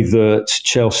way that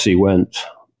Chelsea went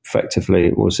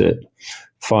effectively, was it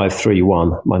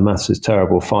 5-3-1? My maths is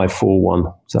terrible.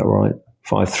 5-4-1. Is that right?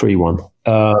 5-3-1.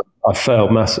 I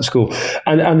failed maths at school.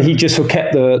 And he just sort of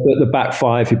kept the back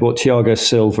five. He brought Thiago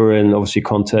Silva in. Obviously,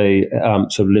 Conte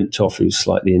sort of limped off. He was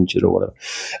slightly injured or whatever.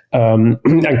 And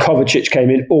Kovacic came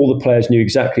in. All the players knew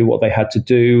exactly what they had to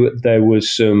do. There was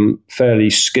some fairly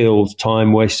skilled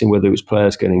time wasting, whether it was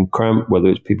players getting cramped, whether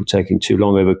it was people taking too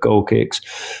long over goal kicks,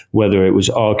 whether it was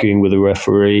arguing with the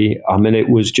referee. I mean,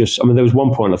 there was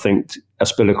one point, I think,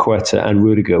 Azpilicueta and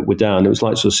Rudiger were down. It was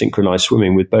like sort of synchronized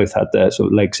swimming. We both had their sort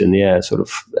of legs in the air, sort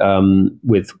of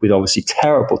with obviously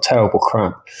terrible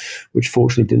cramp, which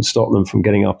fortunately didn't stop them from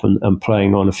getting up and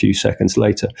playing on a few seconds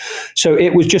later. So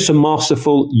it was just a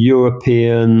masterful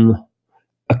European,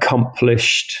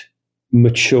 accomplished,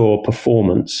 mature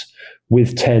performance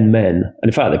with 10 men. And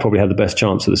in fact, they probably had the best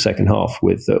chance of the second half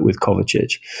with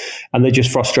Kovacic. And they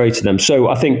just frustrated them. So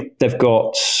I think they've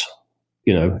got,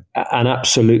 and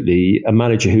absolutely a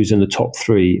manager who's in the top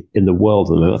 3 in the world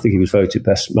at the moment. I think he was voted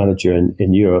best manager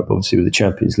in Europe, obviously with the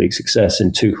Champions League success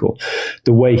in Tuchel.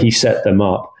 The way he set them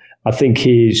up I think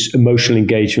his emotional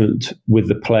engagement with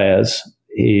the players,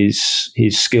 his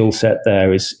skill set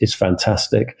there is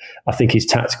fantastic. I think his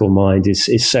tactical mind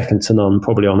is second to none,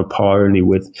 probably on a par only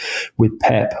with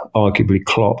Pep, arguably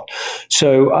Klopp.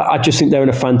 So I just think they're in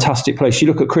a fantastic place. You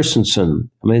look at Christensen.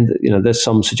 I mean, there's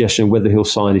some suggestion whether he'll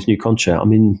sign his new contract. I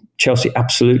mean, Chelsea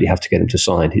absolutely have to get him to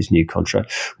sign his new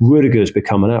contract. Rudiger's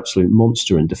become an absolute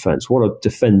monster in defence. What a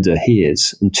defender he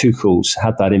is. And Tuchel's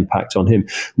had that impact on him.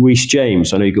 Reece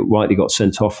James, I know he rightly got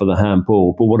sent off for the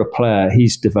handball, but what a player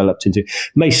he's developed into.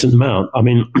 Mason Mount, I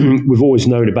mean, we've always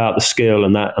known about the skill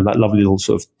and that lovely little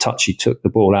sort of touch. He took the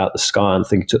ball out of the sky and I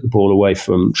think he took the ball away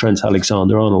from Trent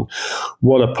Alexander-Arnold.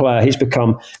 What a player he's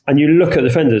become. And you look at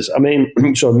defenders, I mean,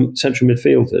 so central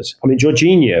midfielders. I mean,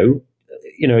 Jorginho,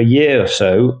 a year or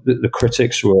so, the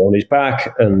critics were on his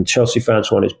back and Chelsea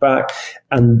fans were on his back.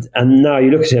 And now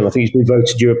you look at him, I think he's been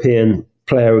voted European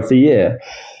Player of the Year.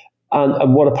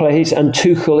 And what a player he is. And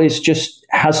Tuchel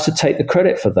has to take the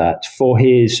credit for that, for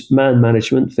his man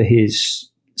management, for his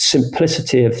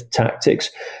simplicity of tactics,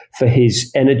 for his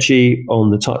energy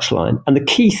on the touchline. And the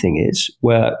key thing is,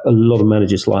 where a lot of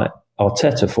managers like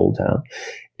Arteta fall down,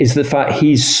 is the fact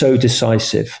he's so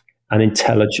decisive and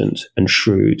intelligent and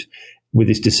shrewd with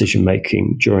his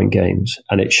decision-making during games,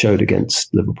 and it showed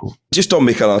against Liverpool. Just on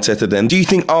Mikel Arteta then, do you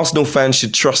think Arsenal fans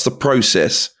should trust the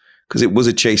process? Because it was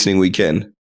a chastening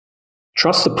weekend.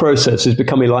 Trust the process is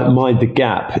becoming like mind the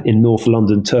gap in North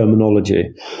London terminology.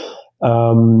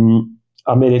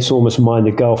 I mean, it's almost mind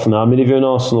the gulf now. I mean, if you're an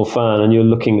Arsenal fan and you're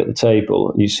looking at the table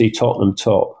and you see Tottenham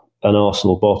top and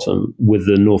Arsenal bottom with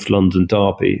the North London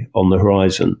derby on the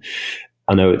horizon,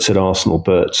 I know it's at Arsenal,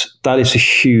 but that is a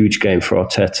huge game for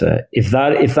Arteta. If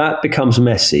that becomes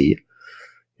messy,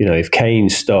 if Kane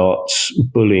starts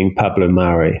bullying Pablo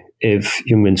Mari, if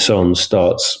Heung-min Son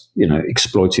starts,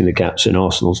 exploiting the gaps in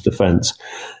Arsenal's defence,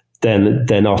 then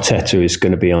Arteta is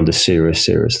going to be under serious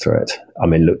threat. I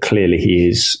mean, look, clearly he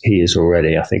is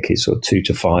already. I think he's sort of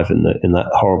 2-5 in that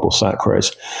horrible sack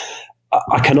race.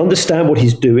 I can understand what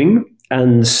he's doing,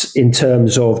 and in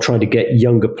terms of trying to get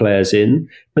younger players in,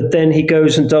 but then he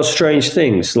goes and does strange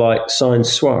things like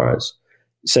signs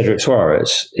Cedric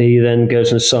Suarez. He then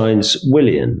goes and signs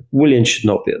Willian. Willian should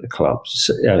not be at the club.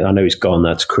 I know he's gone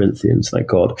now to Corinthians, thank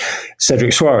God.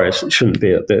 Cedric Suarez shouldn't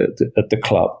be at the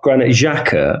club. Granit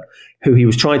Xhaka, who he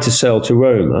was trying to sell to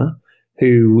Roma,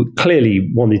 who clearly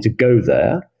wanted to go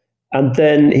there, and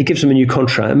then he gives him a new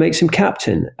contract and makes him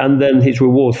captain. And then his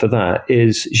reward for that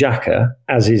is Xhaka,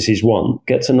 as is his want,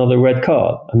 gets another red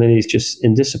card. I mean, he's just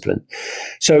indisciplined.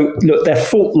 So, look, there are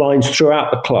fault lines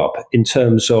throughout the club in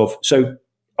terms of... So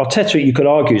Arteta, you could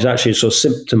argue, is actually a sort of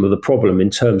symptom of the problem in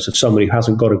terms of somebody who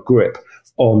hasn't got a grip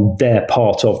on their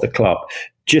part of the club.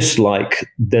 Just like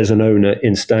there's an owner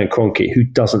in Stan Kroenke who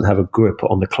doesn't have a grip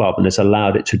on the club and has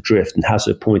allowed it to drift and has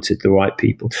appointed the right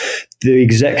people. The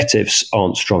executives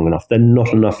aren't strong enough. There are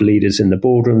not enough leaders in the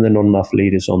boardroom. There are not enough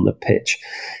leaders on the pitch.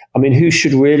 I mean, who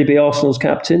should really be Arsenal's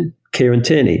captain? Kieran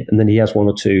Tierney. And then he has one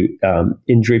or two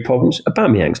injury problems.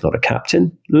 Aubameyang's not a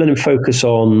captain. Let him focus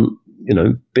on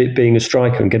being a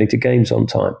striker and getting to games on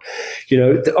time.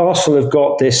 Arsenal have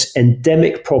got this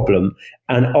endemic problem,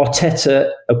 and Arteta,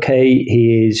 okay,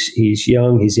 he's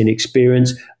young, he's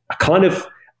inexperienced.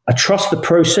 I trust the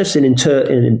process in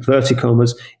inverted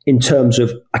commas in terms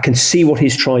of I can see what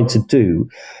he's trying to do,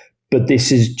 but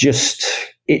this is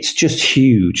it's just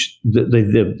huge.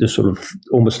 The sort of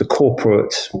almost the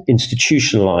corporate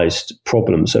institutionalized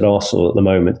problems at Arsenal at the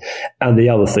moment. And the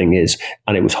other thing is,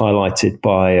 and it was highlighted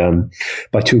by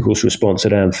Tuchel's response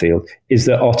at Anfield, is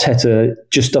that Arteta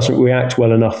just doesn't react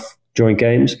well enough during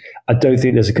games. I don't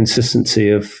think there's a consistency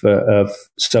of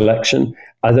selection.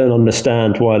 I don't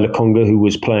understand why Lokonga, who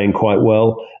was playing quite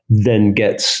well, then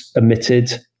gets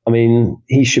omitted. I mean,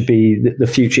 he should be the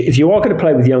future. If you are going to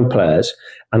play with young players,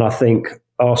 and I think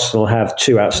Arsenal have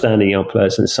two outstanding young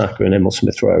players in Saka and Emil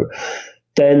Smith-Rowe,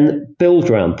 then build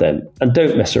around them and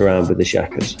don't mess around with the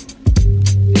Xhakas.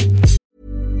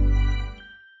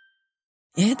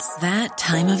 It's that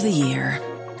time of the year.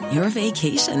 Your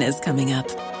vacation is coming up.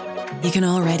 You can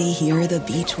already hear the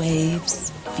beach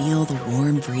waves, feel the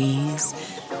warm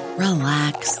breeze,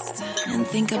 relax, and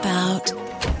think about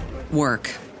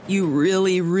work. You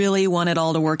really, really want it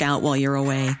all to work out while you're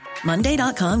away.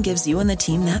 Monday.com gives you and the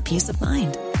team that peace of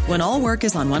mind. When all work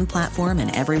is on one platform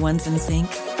and everyone's in sync,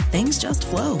 things just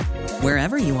flow.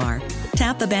 Wherever you are,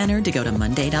 tap the banner to go to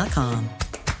Monday.com.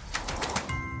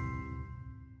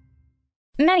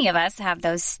 Many of us have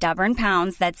those stubborn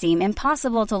pounds that seem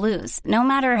impossible to lose, no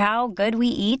matter how good we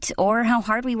eat or how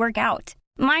hard we work out.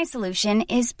 My solution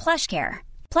is PlushCare.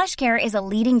 PlushCare is a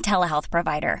leading telehealth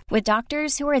provider with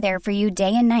doctors who are there for you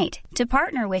day and night to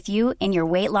partner with you in your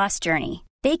weight loss journey.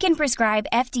 They can prescribe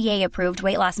FDA-approved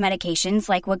weight loss medications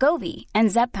like Wegovy and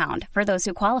Zepbound for those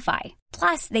who qualify.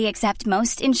 Plus, they accept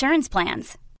most insurance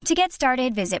plans. To get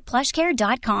started, visit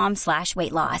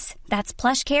plushcare.com/weightloss. That's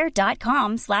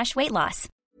plushcare.com/weightloss.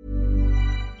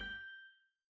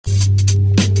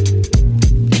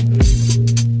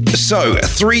 So,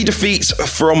 3 defeats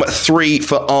from 3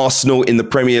 for Arsenal in the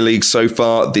Premier League so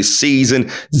far this season.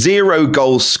 0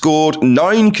 goals scored,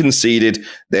 9 conceded.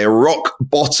 They're rock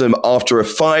bottom after a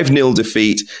 5-0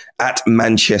 defeat at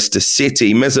Manchester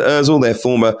City. Mesut Ozil, their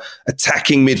former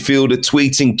attacking midfielder,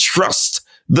 tweeting, "Trust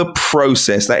the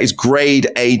process." That is grade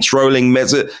A trolling,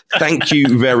 Mesut. Thank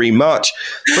you very much.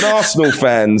 But Arsenal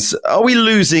fans, are we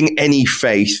losing any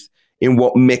faith in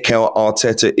what Mikel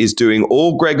Arteta is doing?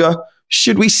 Or, Gregor,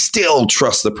 should we still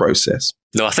trust the process?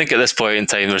 No, I think at this point in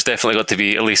time, there's definitely got to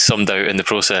be at least some doubt in the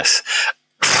process.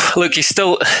 Look,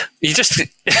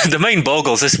 the mind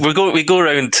boggles. We go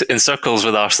around in circles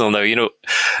with Arsenal now. You know,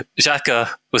 Xhaka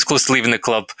was close to leaving the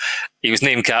club. He was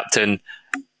named captain,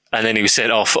 and then he was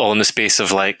sent off all in the space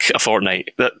of like a fortnight.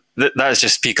 That is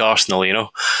just peak Arsenal, you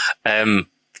know.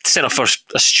 Sent off for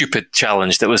a stupid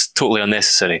challenge that was totally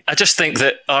unnecessary. I just think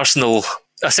that Arsenal,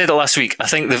 I said it last week, I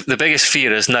think the biggest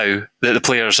fear is now that the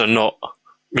players are not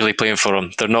really playing for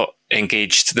them. They're not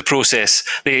engaged. The process,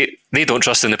 they don't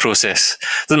trust in the process.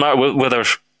 Doesn't matter whether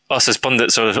us as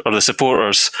pundits or the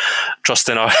supporters trust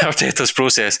in Arteta's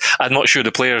process. I'm not sure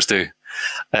the players do.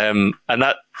 And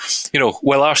that, you know,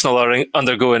 while Arsenal are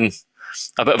undergoing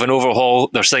a bit of an overhaul,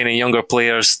 they're signing younger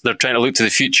players, they're trying to look to the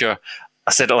future.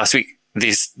 I said it last week,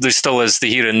 there still is the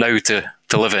here and now to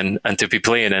live in and to be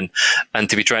playing in and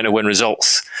to be trying to win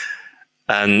results.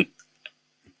 And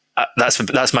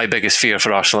that's my biggest fear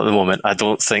for Arsenal at the moment. I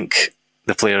don't think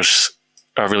the players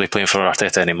are really playing for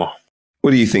Arteta anymore.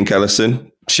 What do you think,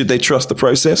 Alison? Should they trust the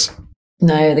process?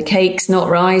 No, the cake's not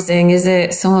rising, is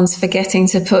it? Someone's forgetting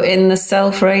to put in the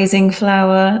self-raising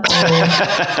flour.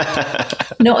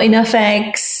 Not enough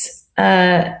eggs.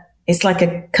 It's like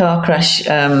a car crash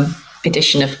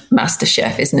edition of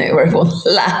MasterChef, isn't it? Where everyone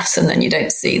laughs and then you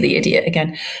don't see the idiot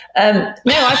again. There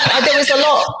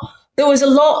was a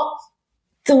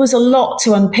lot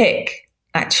to unpick,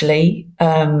 actually.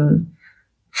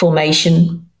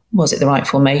 Formation, was it the right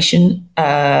formation?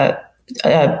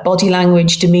 Body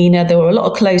language, demeanour. There were a lot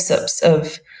of close-ups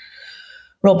of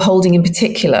Rob Holding in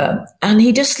particular, and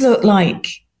he just looked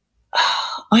like,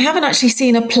 I haven't actually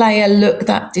seen a player look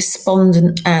that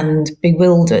despondent and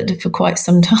bewildered for quite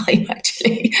some time,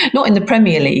 actually. Not in the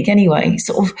Premier League anyway.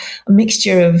 Sort of a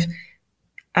mixture of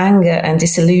anger and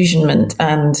disillusionment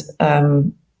and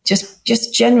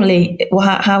just generally,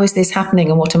 how is this happening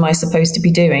and what am I supposed to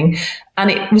be doing? And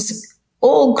it was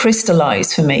all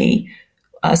crystallised for me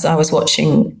as I was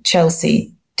watching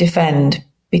Chelsea defend,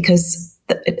 because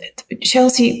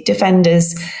Chelsea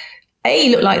defenders,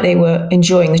 looked like they were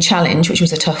enjoying the challenge, which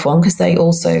was a tough one because they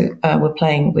also were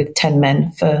playing with 10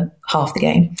 men for half the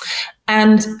game.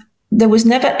 And there was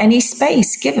never any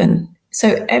space given.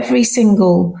 So every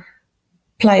single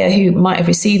player who might have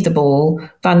received the ball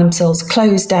found themselves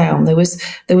closed down. There was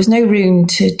no room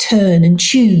to turn and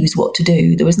choose what to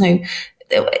do. It was a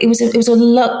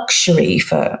luxury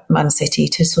for Man City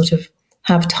to sort of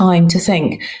have time to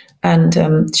think. And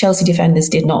Chelsea defenders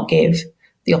did not give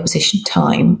the opposition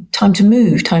time to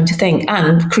move, time to think,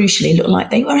 and crucially looked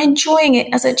like they were enjoying it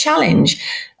as a challenge.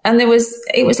 And it was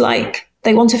like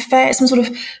they want some sort of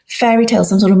fairy tale,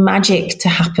 some sort of magic to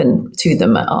happen to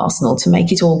them at Arsenal to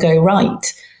make it all go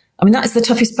right. I mean, that's the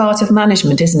toughest part of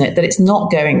management, isn't it? That it's not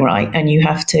going right and you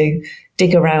have to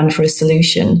dig around for a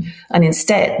solution. And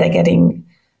instead they're getting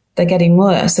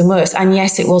worse and worse. And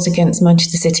yes, it was against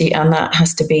Manchester City, and that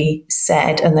has to be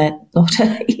said. And they're not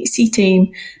an easy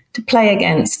team to play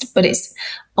against. But it's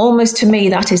almost, to me,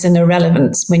 that is an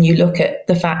irrelevance when you look at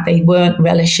the fact they weren't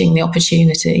relishing the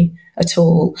opportunity at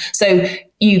all. So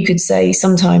you could say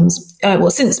sometimes,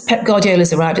 since Pep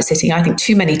Guardiola's arrived at City, I think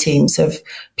too many teams have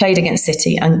played against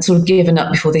City and sort of given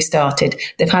up before they started.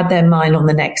 They've had their mind on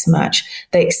the next match.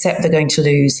 They accept they're going to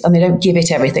lose and they don't give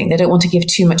it everything. They don't want to give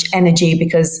too much energy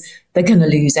because they're going to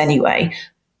lose anyway.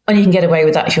 And you can get away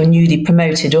with that if you're newly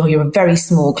promoted or you're a very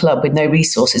small club with no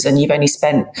resources and you've only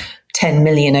spent 10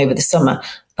 million over the summer.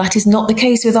 That is not the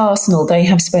case with Arsenal. They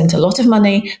have spent a lot of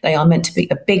money. They are meant to be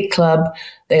a big club.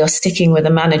 They are sticking with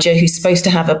a manager who's supposed to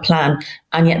have a plan,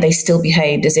 and yet they still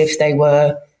behaved as if they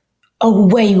were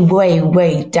way, way,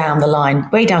 way down the line,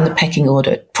 way down the pecking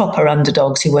order, proper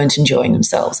underdogs who weren't enjoying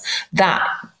themselves. That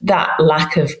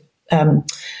lack of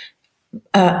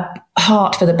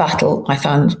heart for the battle, I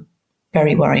found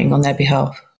very worrying on their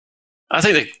behalf. I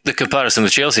think the comparison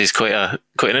with Chelsea is quite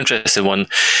an interesting one.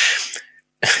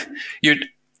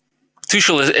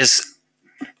 Tuchel is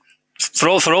for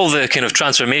all the kind of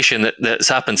transformation that's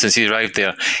happened since he arrived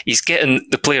there. He's getting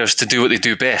the players to do what they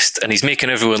do best, and he's making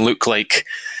everyone look like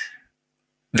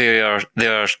they are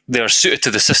suited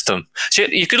to the system. So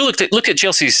you could look at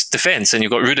Chelsea's defence, and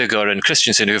you've got Rudiger and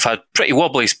Christensen, who've had pretty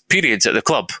wobbly periods at the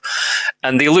club,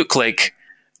 and they look like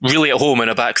really at home in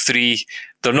a back three.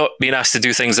 They're not being asked to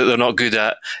do things that they're not good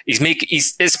at.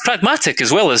 It's pragmatic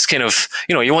as well as kind of,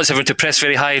 he wants everyone to press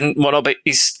very high and whatnot, but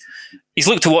he's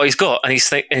looked at what he's got and he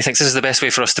thinks this is the best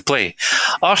way for us to play.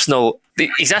 Arsenal,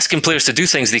 he's asking players to do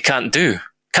things they can't do.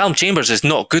 Callum Chambers is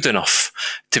not good enough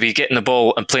to be getting the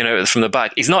ball and playing out from the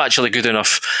back. He's not actually good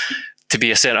enough to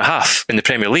be a centre half in the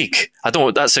Premier League.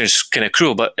 That sounds kind of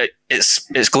cruel, but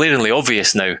it's glaringly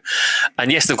obvious now.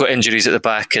 And yes, they've got injuries at the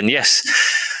back, and yes,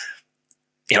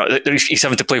 he's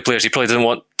having to play players he probably doesn't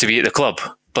want to be at the club.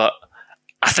 But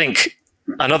I think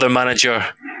another manager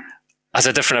has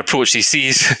a different approach. He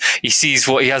sees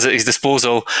what he has at his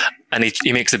disposal, and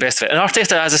he makes the best of it. And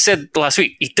Arteta, as I said last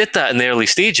week, he did that in the early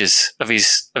stages of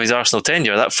his Arsenal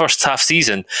tenure. That first half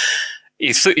season,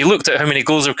 he looked at how many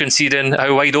goals they were conceding,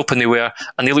 how wide open they were,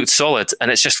 and they looked solid. And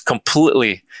it's just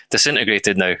completely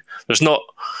disintegrated now. There's not.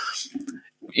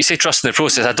 You say trust in the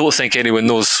process. I don't think anyone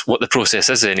knows what the process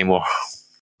is anymore.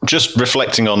 Just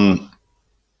reflecting on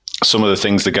some of the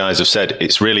things the guys have said,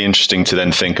 it's really interesting to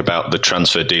then think about the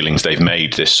transfer dealings they've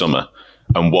made this summer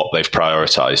and what they've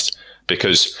prioritised.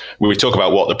 Because when we talk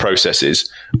about what the process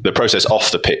is, the process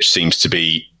off the pitch seems to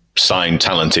be sign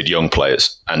talented young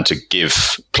players and to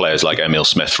give players like Emile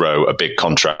Smith-Rowe a big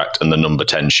contract and the number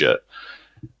 10 shirt.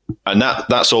 And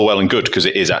that's all well and good because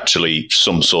it is actually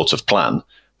some sort of plan.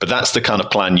 But that's the kind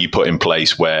of plan you put in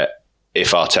place where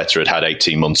if Arteta had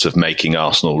 18 months of making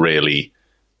Arsenal really,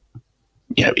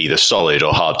 either solid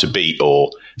or hard to beat,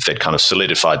 or if they'd kind of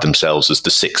solidified themselves as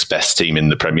the sixth best team in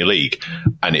the Premier League,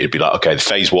 and it'd be like, okay,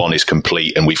 phase one is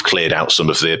complete and we've cleared out some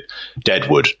of the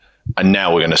deadwood, and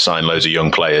now we're going to sign loads of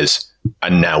young players,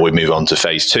 and now we move on to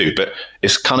phase two. But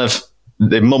it's kind of,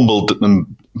 they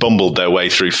bumbled their way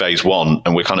through phase one,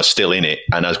 and we're kind of still in it.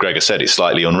 And as Gregor said, it's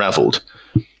slightly unravelled.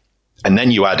 And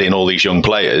then you add in all these young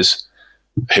players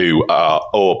who are,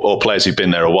 or players who've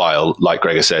been there a while, like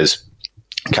Gregor says,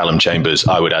 Callum Chambers.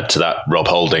 I would add to that Rob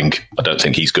Holding. I don't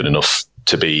think he's good enough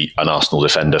to be an Arsenal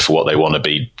defender for what they want to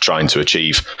be trying to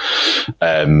achieve.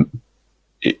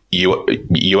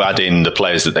 You add in the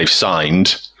players that they've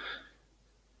signed,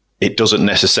 it doesn't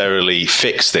necessarily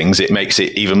fix things. It makes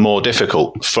it even more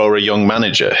difficult for a young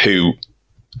manager who,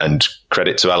 and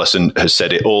credit to Alisson, has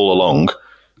said it all along,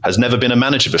 has never been a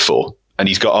manager before. And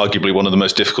he's got arguably one of the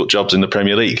most difficult jobs in the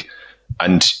Premier League.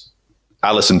 And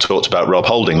Alisson talked about Rob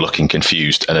Holding looking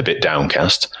confused and a bit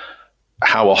downcast.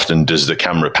 How often does the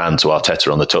camera pan to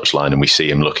Arteta on the touchline and we see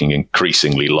him looking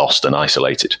increasingly lost and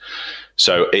isolated?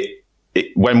 So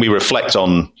when we reflect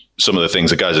on some of the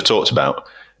things the guys have talked about,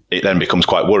 it then becomes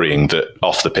quite worrying that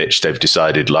off the pitch they've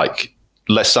decided, like,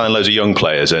 let's sign loads of young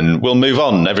players and we'll move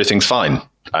on, everything's fine.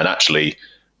 And actually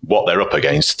what they're up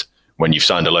against when you've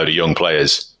signed a load of young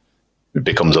players, it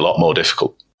becomes a lot more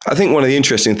difficult. I think one of the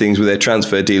interesting things with their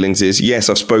transfer dealings is, yes,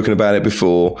 I've spoken about it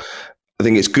before. I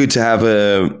think it's good to have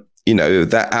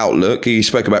that outlook. You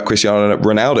spoke about Cristiano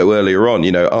Ronaldo earlier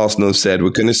on. Arsenal said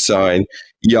we're going to sign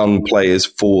young players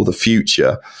for the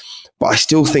future. But I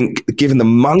still think, given the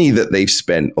money that they've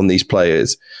spent on these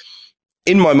players,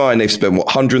 in my mind, they've spent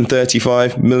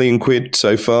 135 million quid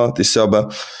so far this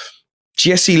summer.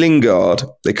 Jesse Lingard,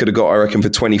 they could have got, I reckon, for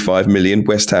 25 million.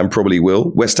 West Ham probably will.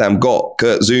 West Ham got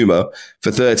Kurt Zouma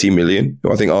for 30 million,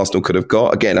 who I think Arsenal could have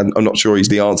got. Again, I'm not sure he's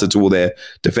the answer to all their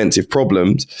defensive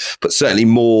problems, but certainly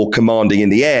more commanding in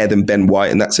the air than Ben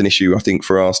White, and that's an issue, I think,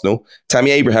 for Arsenal. Tammy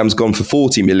Abraham's gone for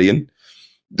 40 million.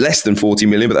 Less than 40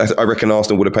 million, but I reckon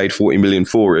Arsenal would have paid 40 million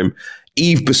for him.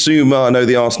 Yves Bissouma, I know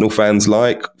the Arsenal fans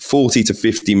like, 40 to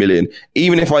 50 million.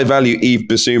 Even if I value Yves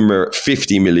Bissouma at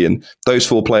 50 million, those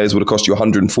four players would have cost you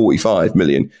 145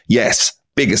 million. Yes,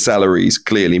 bigger salaries,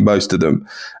 clearly, most of them.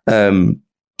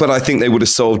 But I think they would have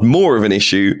solved more of an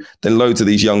issue than loads of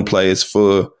these young players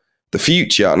for the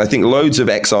future. And I think loads of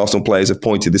ex-Arsenal players have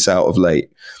pointed this out of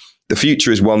late. The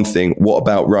future is one thing. What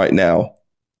about right now?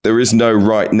 There is no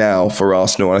right now for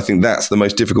Arsenal. And I think that's the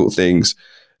most difficult things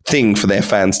thing for their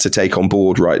fans to take on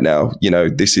board right now. You know,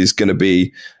 this is going to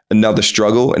be another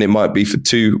struggle, and it might be for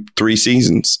 2-3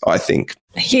 seasons, I think.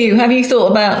 Hugh, have you thought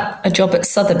about a job at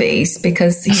Sotheby's?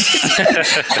 Because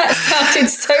that sounded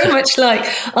so much like,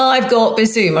 I've got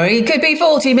Bissouma, he could be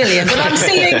 40 million, but I'm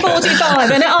seeing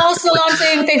 45, and at Arsenal I'm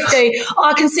seeing 50.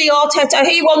 I can see Arteta,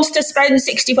 he wants to spend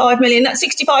 65 million. That's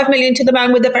 65 million to the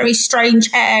man with the very strange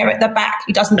hair at the back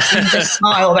who doesn't seem to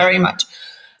smile very much.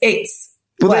 They've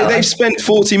spent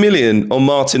 40 million on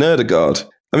Martin Ødegaard.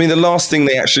 I mean, the last thing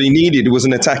they actually needed was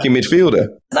an attacking midfielder.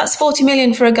 That's 40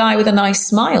 million for a guy with a nice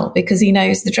smile because he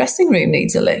knows the dressing room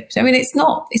needs a lift. I mean, it's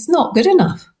not good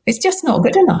enough. It's just not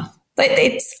good enough.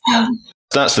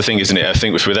 That's the thing, isn't it? I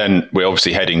think if we're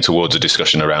obviously heading towards a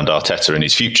discussion around Arteta and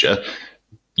his future.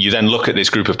 You then look at this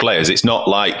group of players. It's not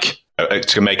like,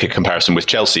 to make a comparison with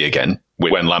Chelsea again,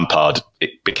 when Lampard,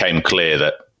 it became clear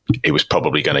that it was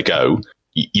probably going to go.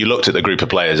 You looked at the group of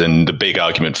players, and the big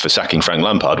argument for sacking Frank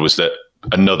Lampard was that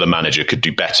another manager could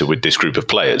do better with this group of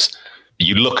players.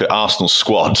 You look at Arsenal's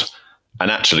squad,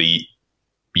 and actually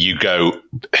you go,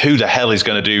 who the hell is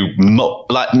going to do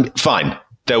fine.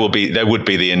 There would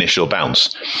be the initial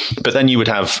bounce. But then you would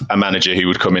have a manager who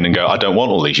would come in and go, I don't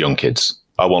want all these young kids.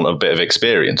 I want a bit of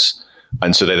experience.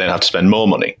 And so they then have to spend more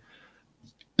money.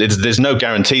 There's no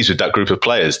guarantees with that group of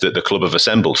players that the club have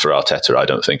assembled for Arteta, I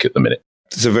don't think, at the minute.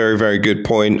 It's a very, very good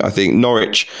point. I think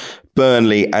Norwich,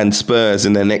 Burnley and Spurs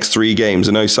in their next 3 games.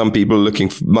 I know some people are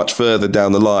looking much further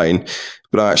down the line,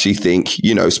 but I actually think,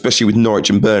 you know, especially with Norwich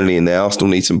and Burnley in there, Arsenal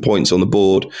need some points on the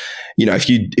board. You know,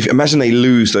 if imagine they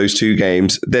lose those 2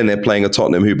 games, then they're playing a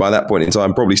Tottenham who by that point in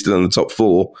time probably still in the top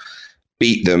 4,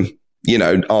 beat them. You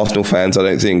know, Arsenal fans, I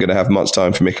don't think, are going to have much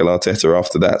time for Mikel Arteta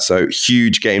after that. So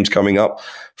huge games coming up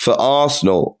for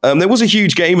Arsenal. There was a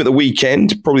huge game at the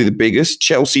weekend, probably the biggest.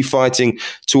 Chelsea fighting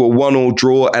to a 1-1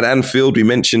 draw at Anfield. We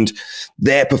mentioned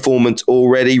their performance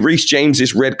already. Reece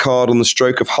James's red card on the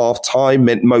stroke of half time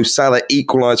meant Mo Salah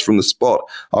equalised from the spot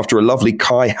after a lovely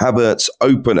Kai Havertz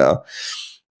opener.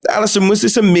 Alison, was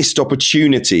this a missed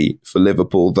opportunity for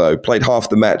Liverpool, though? Played half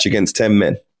the match against 10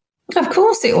 men. Of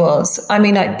course it was. I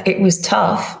mean, it was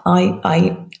tough.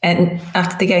 And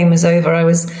after the game was over,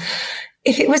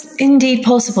 if it was indeed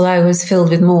possible, I was filled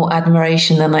with more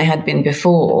admiration than I had been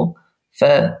before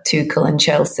for Tuchel and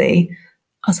Chelsea.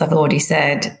 As I've already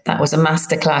said, that was a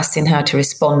masterclass in how to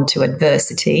respond to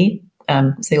adversity.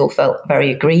 So they all felt very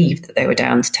aggrieved that they were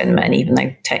down to 10 men, even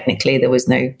though technically there was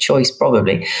no choice,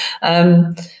 probably.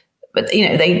 But, you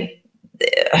know, they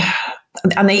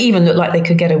even looked like they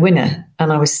could get a winner.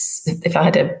 And if I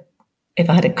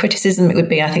had a criticism, it would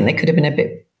be, I think they could have been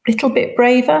a little bit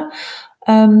braver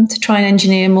to try and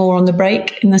engineer more on the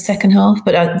break in the second half.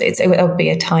 But it would be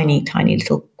a tiny, tiny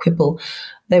little quibble.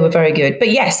 They were very good.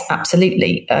 But yes,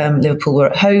 absolutely. Liverpool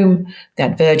were at home. They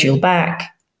had Virgil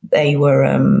back. They were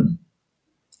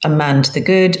a man to the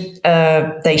good.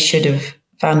 They should have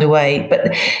found a way.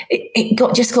 But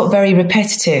it just got very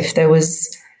repetitive. There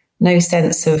was no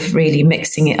sense of really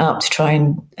mixing it up to try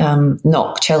and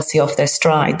knock Chelsea off their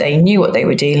stride. They knew what they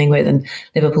were dealing with, and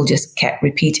Liverpool just kept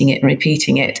repeating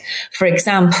it. For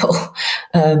example,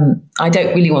 I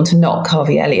don't really want to knock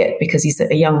Harvey Elliott because he's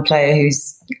a young player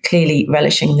who's clearly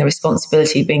relishing the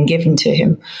responsibility being given to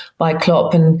him by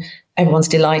Klopp, and everyone's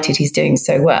delighted he's doing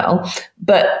so well.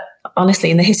 But honestly,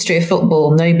 in the history of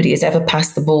football, nobody has ever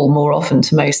passed the ball more often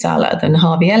to Mo Salah than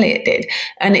Harvey Elliott did.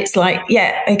 And it's like,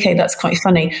 yeah, okay, that's quite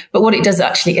funny. But what it does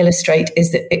actually illustrate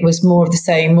is that it was more of the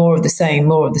same.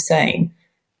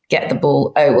 Get the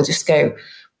ball. Oh, we'll just go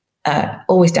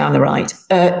always down the right.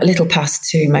 A little pass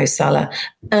to Mo Salah.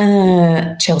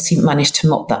 Chelsea managed to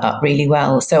mop that up really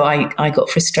well. So I got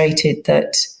frustrated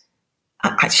at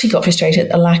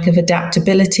the lack of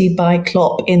adaptability by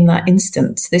Klopp in that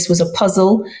instance. This was a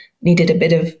puzzle, needed a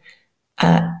bit of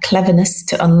cleverness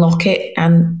to unlock it,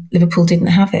 and Liverpool didn't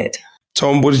have it.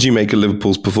 Tom, what did you make of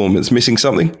Liverpool's performance? Missing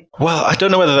something? Well, I don't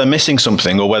know whether they're missing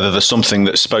something or whether there's something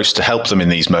that's supposed to help them in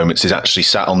these moments is actually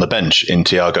sat on the bench in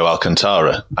Thiago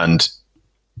Alcantara. And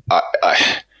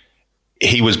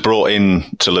he was brought in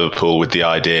to Liverpool with the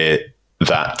idea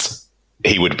that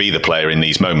he would be the player in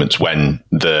these moments when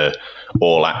the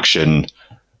all-action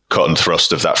cut and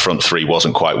thrust of that front three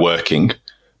wasn't quite working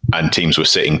and teams were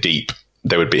sitting deep.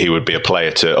 He would be a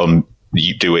player to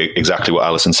do exactly what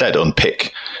Alison said,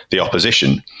 unpick the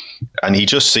opposition. And he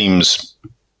just seems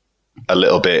a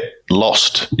little bit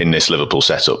lost in this Liverpool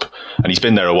setup. And he's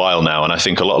been there a while now, and I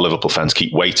think a lot of Liverpool fans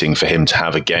keep waiting for him to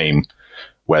have a game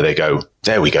where they go,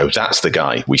 there we go, that's the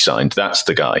guy we signed, that's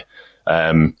the guy.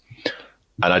 And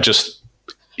I just...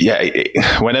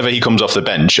 whenever he comes off the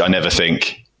bench, I never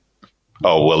think,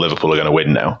 oh, well, Liverpool are going to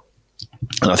win now.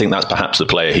 And I think that's perhaps the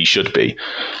player he should be.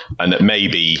 And that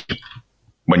maybe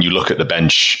when you look at the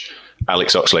bench,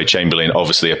 Alex Oxlade-Chamberlain,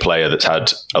 obviously a player that's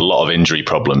had a lot of injury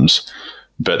problems,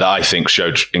 but that I think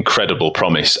showed incredible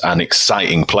promise and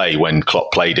exciting play when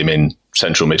Klopp played him in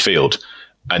central midfield.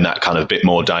 And that kind of bit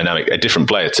more dynamic, a different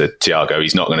player to Thiago.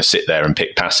 He's not going to sit there and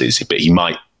pick passes, but he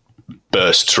might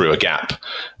burst through a gap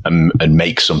and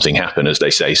make something happen, as they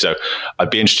say. So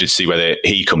I'd be interested to see whether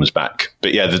he comes back.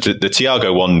 But yeah, the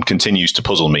Thiago one continues to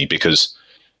puzzle me, because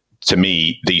to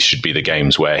me, these should be the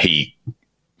games where he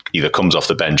either comes off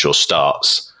the bench or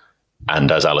starts,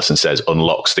 and as Alison says,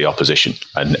 unlocks the opposition.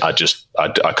 And I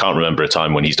can't remember a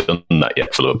time when he's done that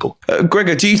yet for Liverpool.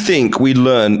 Gregor, do you think we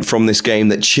learned from this game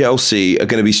that Chelsea are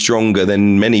going to be stronger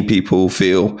than many people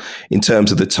feel in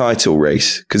terms of the title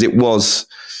race? Because it was,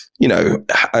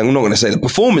 I'm not going to say the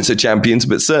performance of champions,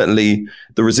 but certainly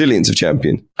the resilience of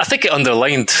champion. I think it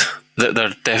underlined that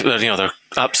they're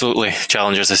absolutely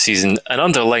challengers this season, and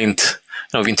underlined,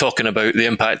 we've been talking about the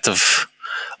impact of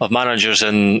managers,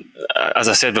 and as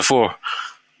I said before,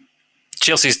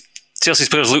 Chelsea's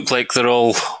players look like they're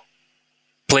all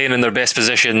playing in their best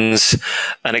positions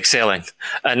and excelling.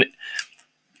 And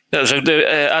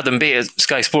Adam Bate at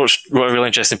Sky Sports wrote a really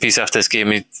interesting piece after this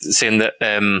game, saying that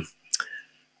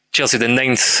Chelsea had the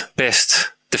 9th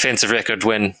best defensive record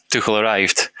when Tuchel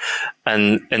arrived,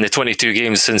 and in the 22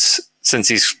 games since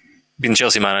he's been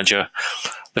Chelsea manager,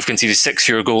 they've conceded 6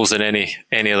 fewer goals than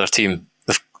any other team.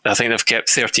 I think they've kept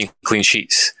 13 clean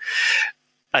sheets.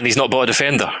 And he's not bought a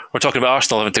defender. We're talking about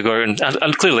Arsenal having to go out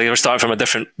and clearly they're starting from a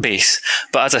different base.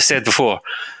 But as I said before,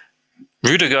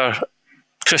 Rudiger,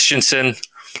 Christensen,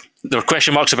 there were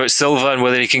question marks about Silva and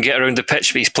whether he can get around the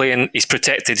pitch, but he's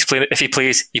protected. If he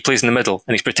plays in the middle,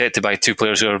 and he's protected by 2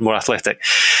 players who are more athletic.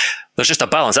 There's just a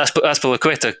balance.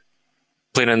 Azpilicueta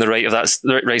playing on the right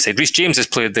side. Reece James has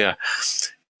played there.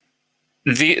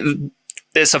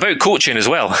 It's about coaching as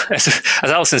well. As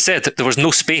Alison said, there was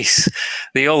no space.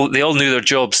 They all knew their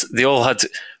jobs. They all had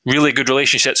really good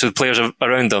relationships with players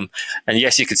around them. And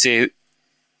yes, you could say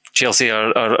Chelsea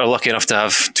are lucky enough to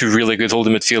have 2 really good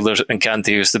holding midfielders, and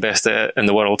Kante, who's the best in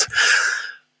the world.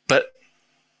 But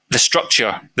the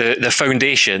structure, the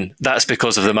foundation, that's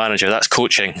because of the manager. That's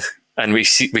coaching. And we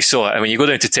saw it. And when you go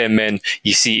down to 10 men,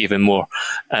 you see even more.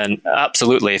 And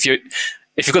absolutely, if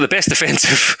you've got the best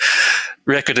defensive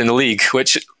record in the league,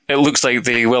 which it looks like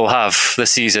they will have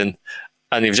this season,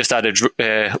 and they've just added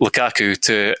Lukaku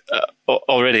to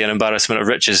already an embarrassment of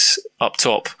riches up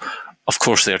top, of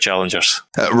course they're challengers.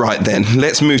 Right then,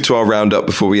 let's move to our roundup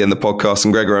before we end the podcast.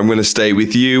 And Gregor, I'm going to stay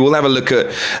with you. We'll have a look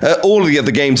at all of the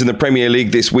other games in the Premier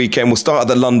League this weekend. We'll start at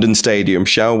the London Stadium,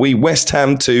 shall we? West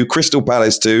Ham 2, Crystal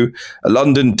Palace 2, a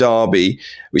London derby,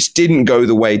 which didn't go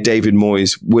the way David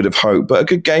Moyes would have hoped, but a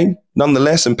good game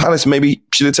nonetheless. And Palace maybe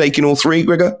should have taken all 3,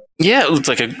 Gregor? Yeah, it looked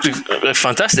like a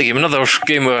fantastic game. Another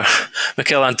game where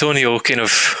Mikel Antonio kind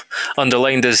of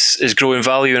underlined his growing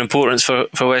value and importance for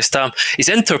West Ham. His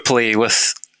interplay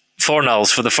with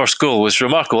Fornals for the first goal was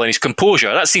remarkable, and his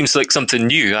composure, that seems like something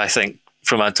new, I think,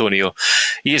 from Antonio.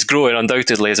 He is growing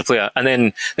undoubtedly as a player. And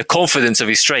then the confidence of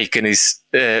his strike and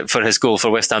for his goal for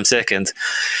West Ham second.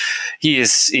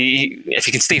 If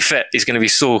he can stay fit, he's going to be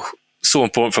so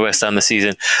important for West Ham this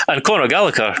season. And Conor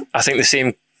Gallagher, I think the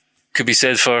same could be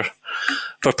said for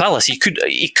Palace. He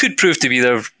could prove to be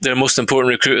their most important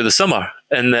recruit of the summer,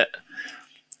 in that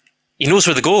he knows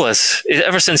where the goal is.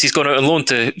 Ever since he's gone out on loan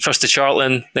first to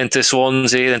Charlton, then to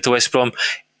Swansea, then to West Brom,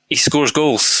 he scores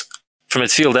goals from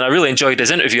midfield. And I really enjoyed his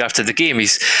interview after the game.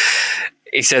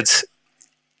 He said,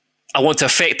 "I want to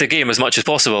affect the game as much as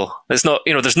possible." It's not,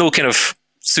 there's no kind of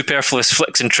superfluous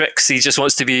flicks and tricks. He just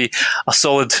wants to be a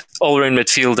solid all-round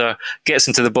midfielder, gets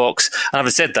into the box. And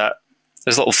having said that,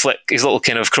 his little flick, his little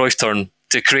kind of Cruyff turn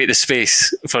to create the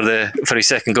space for his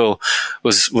second goal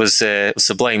was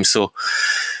sublime. So,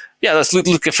 yeah, that's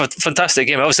look a fantastic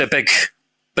game. Obviously, a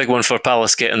big one for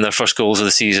Palace, getting their first goals of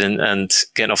the season and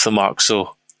getting off the mark.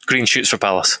 So, green shoots for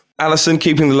Palace. Alison,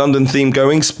 keeping the London theme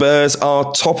going, Spurs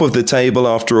are top of the table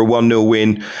after a 1-0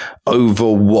 win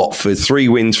over Watford. 3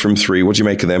 wins from 3. What do you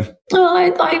make of them? Well,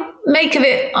 I make of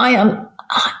it,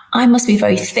 I must be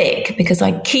very thick, because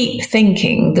I keep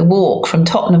thinking the walk from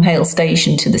Tottenham Hale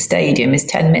Station to the stadium is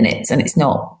 10 minutes, and it's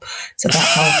not. It's about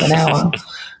half an hour.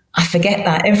 I forget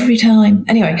that every time.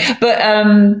 Anyway, but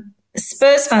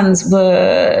Spurs fans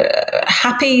were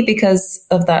happy because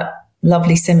of that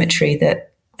lovely symmetry that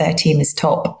their team is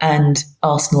top and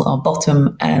Arsenal are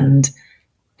bottom, and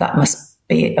that must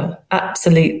be of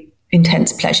absolute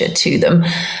intense pleasure to them.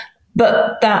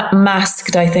 But that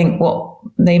masked, I think, what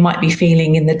they might be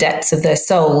feeling in the depths of their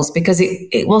souls, because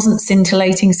it wasn't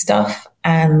scintillating stuff,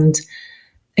 and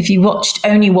if you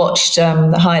only watched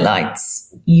the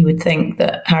highlights, you would think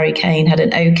that Harry Kane had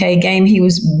an okay game. He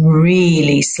was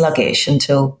really sluggish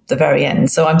until the very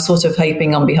end. So I'm sort of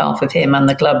hoping on behalf of him and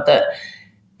the club that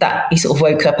he sort of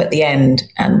woke up at the end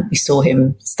and we saw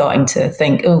him starting to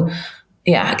think, oh,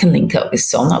 yeah, I can link up with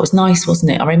Son. That was nice,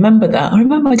 wasn't it? I remember that.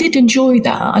 I did enjoy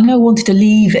that. I know I wanted to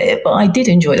leave it, but I did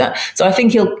enjoy that. So I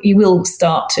think he will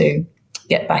start to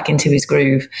get back into his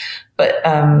groove. But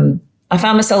I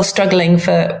found myself struggling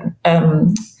for.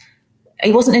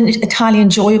 It wasn't an entirely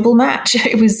enjoyable match.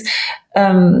 It was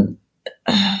a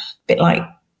bit like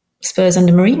Spurs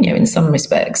under Mourinho in some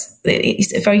respects.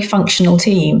 It's a very functional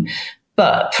team.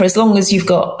 But for as long as you've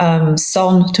got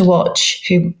Son to watch,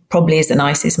 who probably is the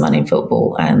nicest man in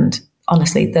football, and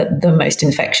honestly, the most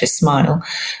infectious smile,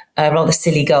 rather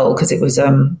silly goal because it was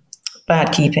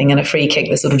bad keeping and a free kick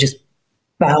that sort of just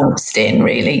bounced in,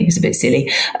 really. It was a bit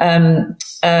silly. And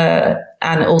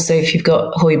also if you've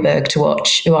got Højbjerg to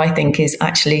watch, who I think is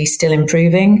actually still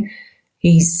improving.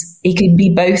 He could be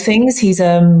both things. He's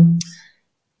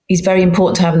very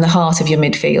important to have in the heart of your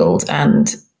midfield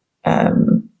and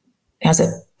has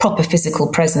a proper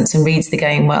physical presence and reads the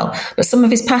game well. But some of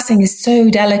his passing is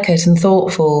so delicate and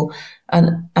thoughtful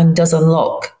and does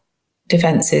unlock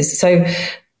defences. So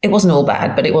it wasn't all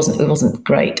bad, but it wasn't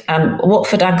great. And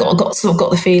Watford, I've got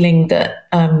the feeling that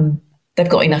they've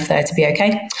got enough there to be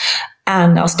okay.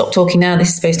 And I'll stop talking now. This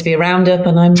is supposed to be a roundup,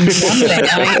 and I'm rambling.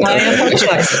 I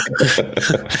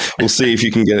apologise. We'll see if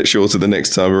you can get it shorter the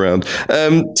next time around.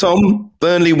 Tom,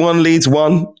 Burnley 1, Leeds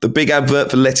 1. The big advert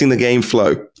for letting the game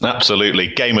flow. Absolutely.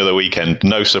 Game of the weekend.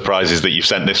 No surprises that you've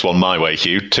sent this one my way,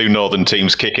 Hugh. Two northern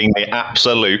teams kicking the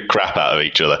absolute crap out of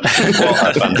each other.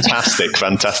 What a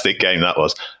fantastic game that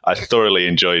was. I thoroughly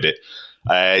enjoyed it.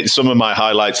 Some of my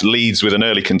highlights, Leeds with an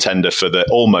early contender for the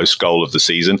almost goal of the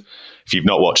season. If you've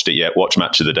not watched it yet, watch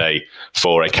Match of the Day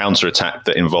for a counter-attack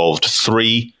that involved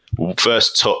 3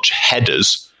 first-touch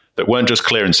headers that weren't just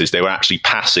clearances, they were actually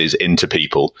passes into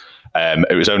people.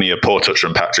 It was only a poor touch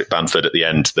from Patrick Bamford at the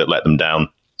end that let them down.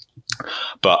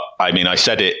 But, I mean, I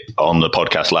said it on the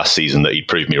podcast last season that he'd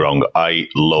proved me wrong. I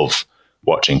love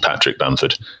watching Patrick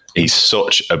Bamford. He's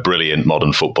such a brilliant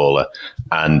modern footballer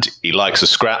and he likes a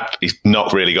scrap. He's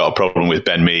not really got a problem with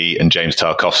Ben Mee and James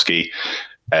Tarkowski.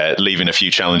 Leaving a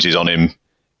few challenges on him.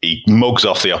 He mugs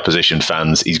off the opposition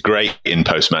fans. He's great in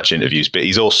post-match interviews, but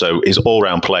his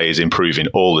all-round play is improving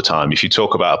all the time. If you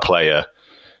talk about a player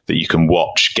that you can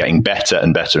watch getting better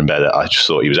and better and better, I just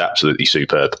thought he was absolutely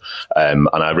superb. And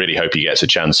I really hope he gets a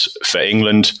chance for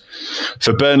England.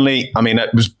 For Burnley, I mean,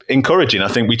 it was encouraging. I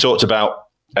think we talked about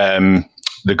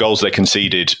the goals they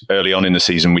conceded early on in the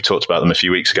season. We talked about them a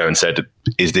few weeks ago and said,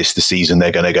 is this the season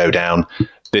they're going to go down?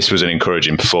 This was an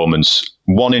encouraging performance.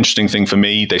 One interesting thing for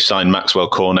me, they signed Maxwell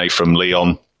Cornet from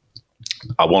Lyon.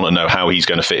 I want to know how he's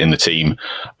going to fit in the team.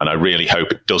 And I really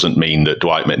hope it doesn't mean that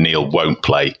Dwight McNeil won't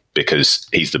play because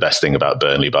he's the best thing about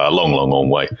Burnley by a long, long, long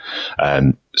way.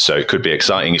 So it could be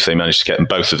exciting if they manage to get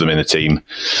both of them in the team.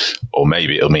 Or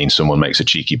maybe it'll mean someone makes a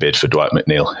cheeky bid for Dwight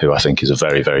McNeil, who I think is a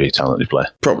very, very talented player.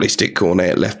 Probably stick Cornet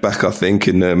at left back, I think.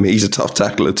 And he's a tough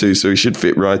tackler too, so he should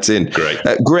fit right in. Great.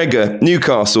 Gregor,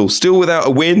 Newcastle, still without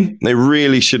a win. They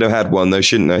really should have had one though,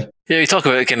 shouldn't they? Yeah, you talk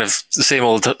about kind of the same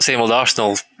old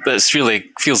Arsenal, but it really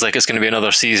feels like it's going to be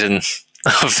another season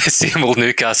of the same old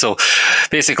Newcastle.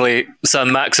 Basically,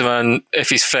 Saint-Maximin, if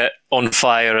he's fit, on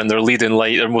fire, and they're leading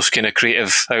light, their most kind of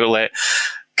creative outlet.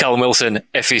 Callum Wilson,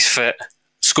 if he's fit,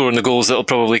 scoring the goals that'll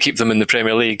probably keep them in the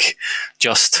Premier League.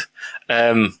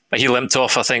 He limped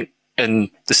off, I think, in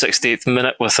the 68th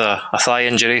minute with a thigh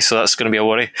injury, so that's going to be a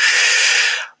worry.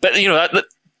 But, you know,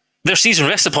 their season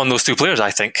rests upon those two players,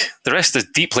 I think. The rest is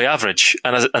deeply average.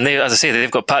 And they, as I say, they've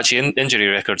got patchy injury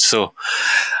records. So,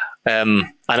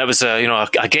 and it was,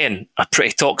 again, a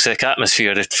pretty toxic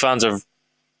atmosphere. The fans are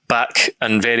back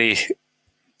and very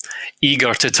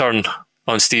eager to turn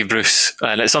on Steve Bruce.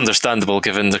 And it's understandable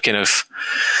given the kind of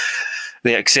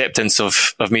the acceptance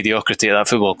of mediocrity at that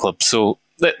football club. So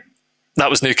that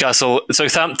was Newcastle.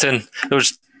 Southampton, there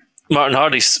was Martin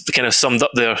Hardy kind of summed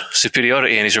up their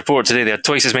superiority in his report today. They had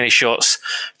twice as many shots,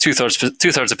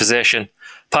 two-thirds of possession,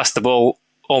 passed the ball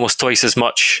almost twice as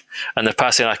much, and their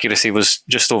passing accuracy was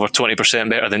just over 20%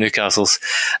 better than Newcastle's.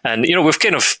 And, you know, we've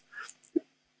kind of...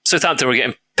 Southampton were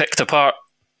getting picked apart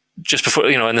just before,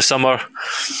 you know, in the summer.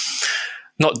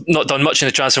 Not done much in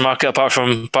the transfer market apart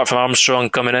from Armstrong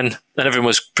coming in, and everyone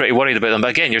was pretty worried about them. But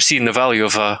again, you're seeing the value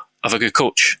of a good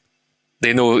coach.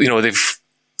 They know, you know,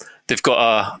 they've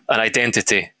got an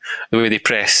identity, the way they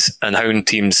press and hound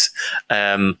teams.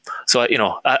 So, you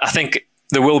know, I think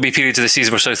there will be periods of the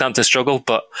season where Southampton struggle,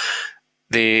 but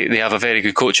they have a very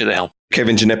good coach at the helm.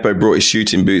 Kevin Gineppo brought his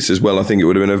shooting boots as well, I think it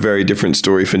would have been a very different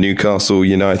story for Newcastle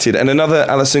United. And another,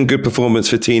 Alison, good performance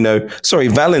for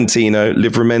Valentino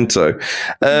Livramento.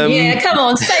 Yeah, come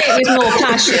on, say it with more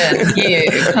passion, you.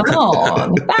 Come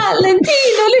on.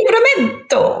 Valentino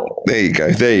Livramento.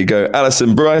 There you go.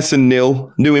 Alison, Brighton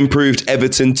 0, new improved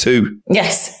Everton 2.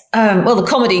 Yes. Well, the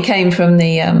comedy came from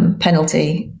the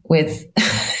penalty with...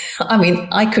 I mean,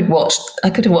 I could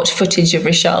have watched footage of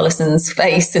Richarlison's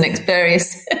face and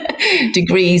various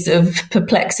degrees of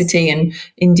perplexity and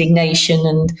indignation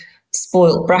and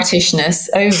spoilt brattishness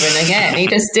over and again.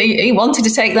 He wanted to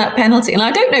take that penalty, and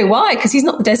I don't know why, because he's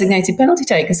not the designated penalty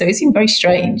taker, so it seemed very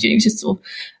strange. He was just sort of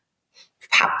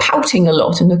pouting a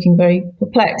lot and looking very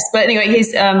perplexed. But anyway,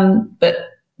 but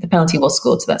the penalty was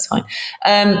scored, so that's fine.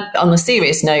 On a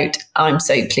serious note, I'm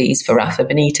so pleased for Rafa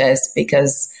Benitez,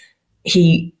 because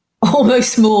he,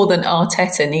 almost more than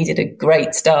Arteta, needed a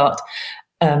great start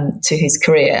to his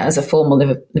career as a former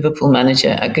Liverpool manager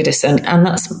at Goodison. And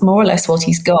that's more or less what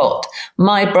he's got.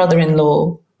 My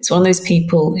brother-in-law is one of those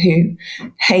people who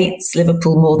hates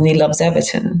Liverpool more than he loves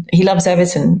Everton. He loves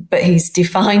Everton, but he's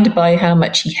defined by how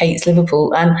much he hates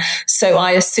Liverpool. And so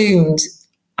I assumed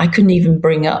I couldn't even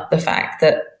bring up the fact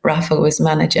that Rafa was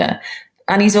manager.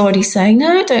 And he's already saying,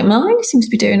 no, I don't mind. He seems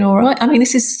to be doing all right. I mean,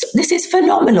 this is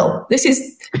phenomenal. This is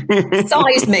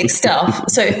seismic stuff.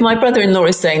 So if my brother-in-law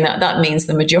is saying that, that means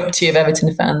the majority of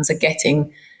Everton fans are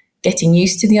getting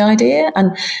used to the idea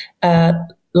and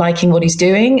liking what he's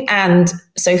doing. And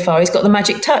so far, he's got the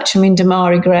magic touch. I mean,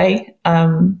 Damari Gray,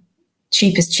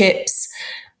 cheap as chips,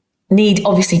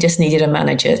 obviously just needed a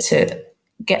manager to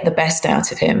get the best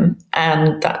out of him.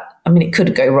 And that, I mean, it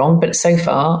could go wrong, but so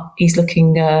far he's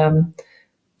looking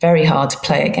very hard to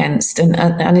play against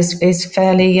and is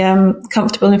fairly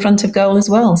comfortable in front of goal as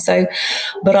well. So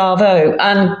bravo.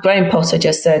 And Graham Potter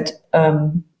just said,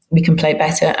 we can play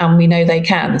better, and we know they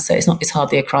can. So it's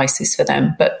hardly a crisis for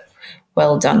them, but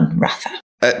well done, Rafa.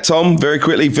 Tom, very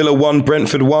quickly, Villa 1,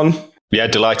 Brentford 1. Yeah,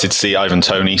 delighted to see Ivan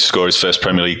Toney score his first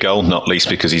Premier League goal, not least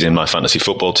because he's in my fantasy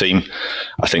football team.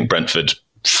 I think Brentford,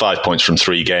 5 points from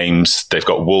 3 games. They've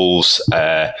got Wolves,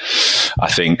 I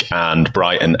think, and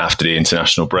Brighton after the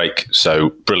international break. So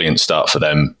brilliant start for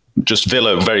them. Just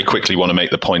Villa, very quickly want to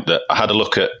make the point that I had a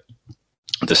look at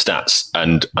the stats,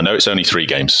 and I know it's only 3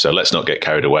 games, so let's not get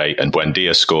carried away. And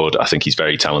Buendia scored. I think he's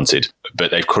very talented.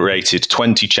 But they've created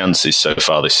 20 chances so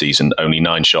far this season, only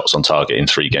 9 shots on target in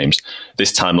 3 games.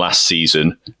 This time last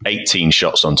season, 18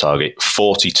 shots on target,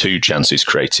 42 chances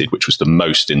created, which was the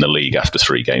most in the league after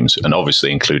 3 games, and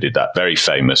obviously included that very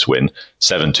famous win,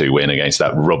 7-2 win against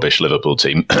that rubbish Liverpool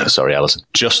team. Sorry, Alison.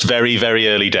 Just very, very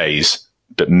early days,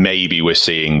 but maybe we're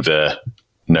seeing the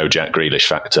no Jack Grealish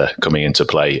factor coming into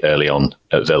play early on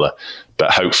at Villa.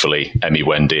 But hopefully Emi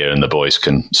Buendia and the boys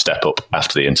can step up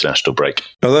after the international break.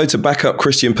 Although to back up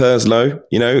Christian Perslow,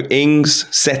 Ings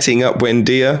setting up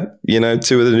Buendia,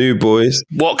 2 of the new boys.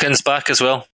 Watkins back as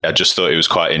well. I just thought it was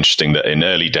quite interesting that in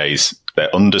early days,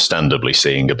 they're understandably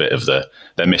seeing a bit of they're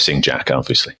missing Jack,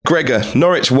 obviously. Gregor,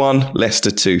 Norwich 1,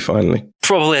 Leicester 2, finally.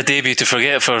 Probably a debut to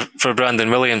forget for Brandon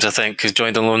Williams, I think, who's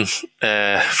joined on loan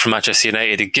from Manchester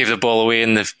United. He gave the ball away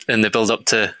in the build-up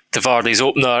to Vardy's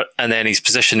opener, and then his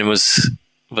positioning was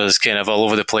kind of all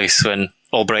over the place when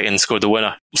Albrighton scored the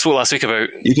winner. We spoke last week about...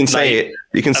 You can say it.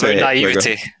 You can say it.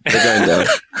 Naivety. They're going down.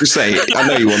 Just say it. I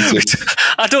know you want to.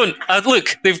 I don't.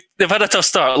 Look, they've had a tough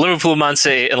start. Liverpool, Man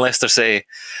City and Leicester City.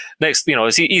 Next,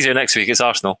 it's easier next week. It's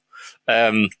Arsenal.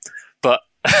 But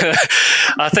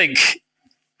I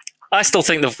still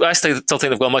think they've got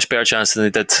a much better chance than they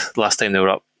did last time they were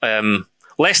up.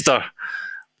 Leicester,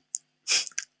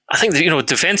 I think that,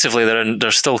 defensively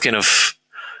they're still kind of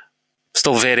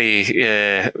very,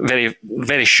 very,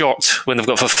 very short when they've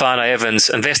got Fofana, Evans,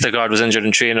 and Vestergaard was injured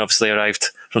in training, obviously arrived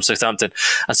from Southampton.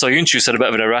 And Soyuncu had a bit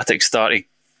of an erratic start. He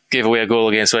gave away a goal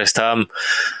against West Ham.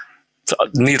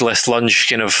 Needless lunge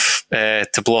kind of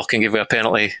to block and give away a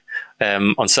penalty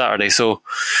on Saturday. So,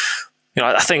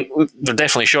 I think they're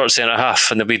definitely short centre half,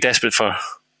 and they'll be desperate for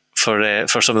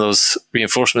some of those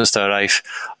reinforcements to arrive.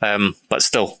 But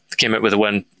still, they came out with a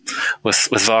win with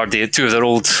Vardy, 2 of their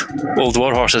old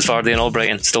war horses, Vardy and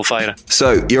Albrighton, still firing.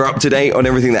 So you're up to date on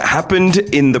everything that happened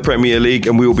in the Premier League,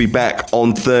 and we will be back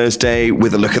on Thursday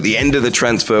with a look at the end of the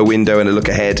transfer window and a look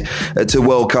ahead to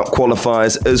World Cup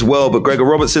qualifiers as well. But Gregor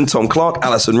Robertson, Tom Clark,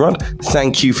 Alison Rudd,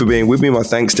 thank you for being with me. My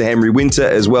thanks to Henry Winter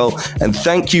as well. And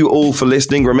thank you all for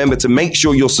listening. Remember to make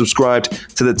sure you're subscribed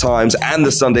to The Times and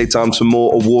The Sunday Times for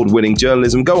more award-winning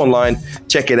journalism. Go online,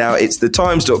 check it out. It's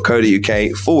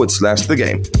thetimes.co.uk/The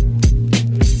Game.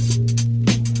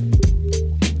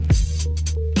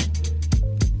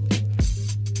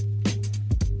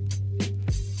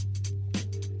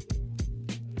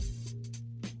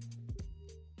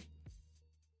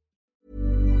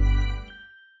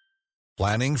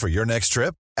 Planning for your next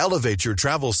trip? Elevate your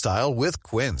travel style with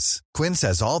Quince. Quince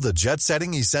has all the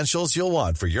jet-setting essentials you'll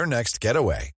want for your next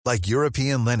getaway, like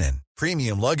European linen,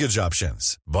 premium luggage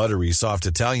options, buttery soft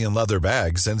Italian leather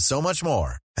bags, and so much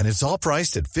more. And it's all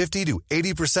priced at 50 to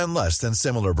 80% less than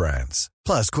similar brands.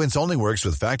 Plus, Quince only works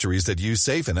with factories that use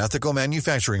safe and ethical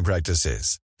manufacturing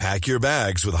practices. Pack your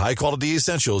bags with high-quality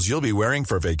essentials you'll be wearing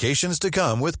for vacations to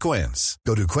come with Quince.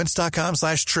 Go to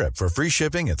quince.com/trip for free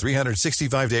shipping and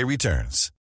 365-day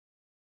returns.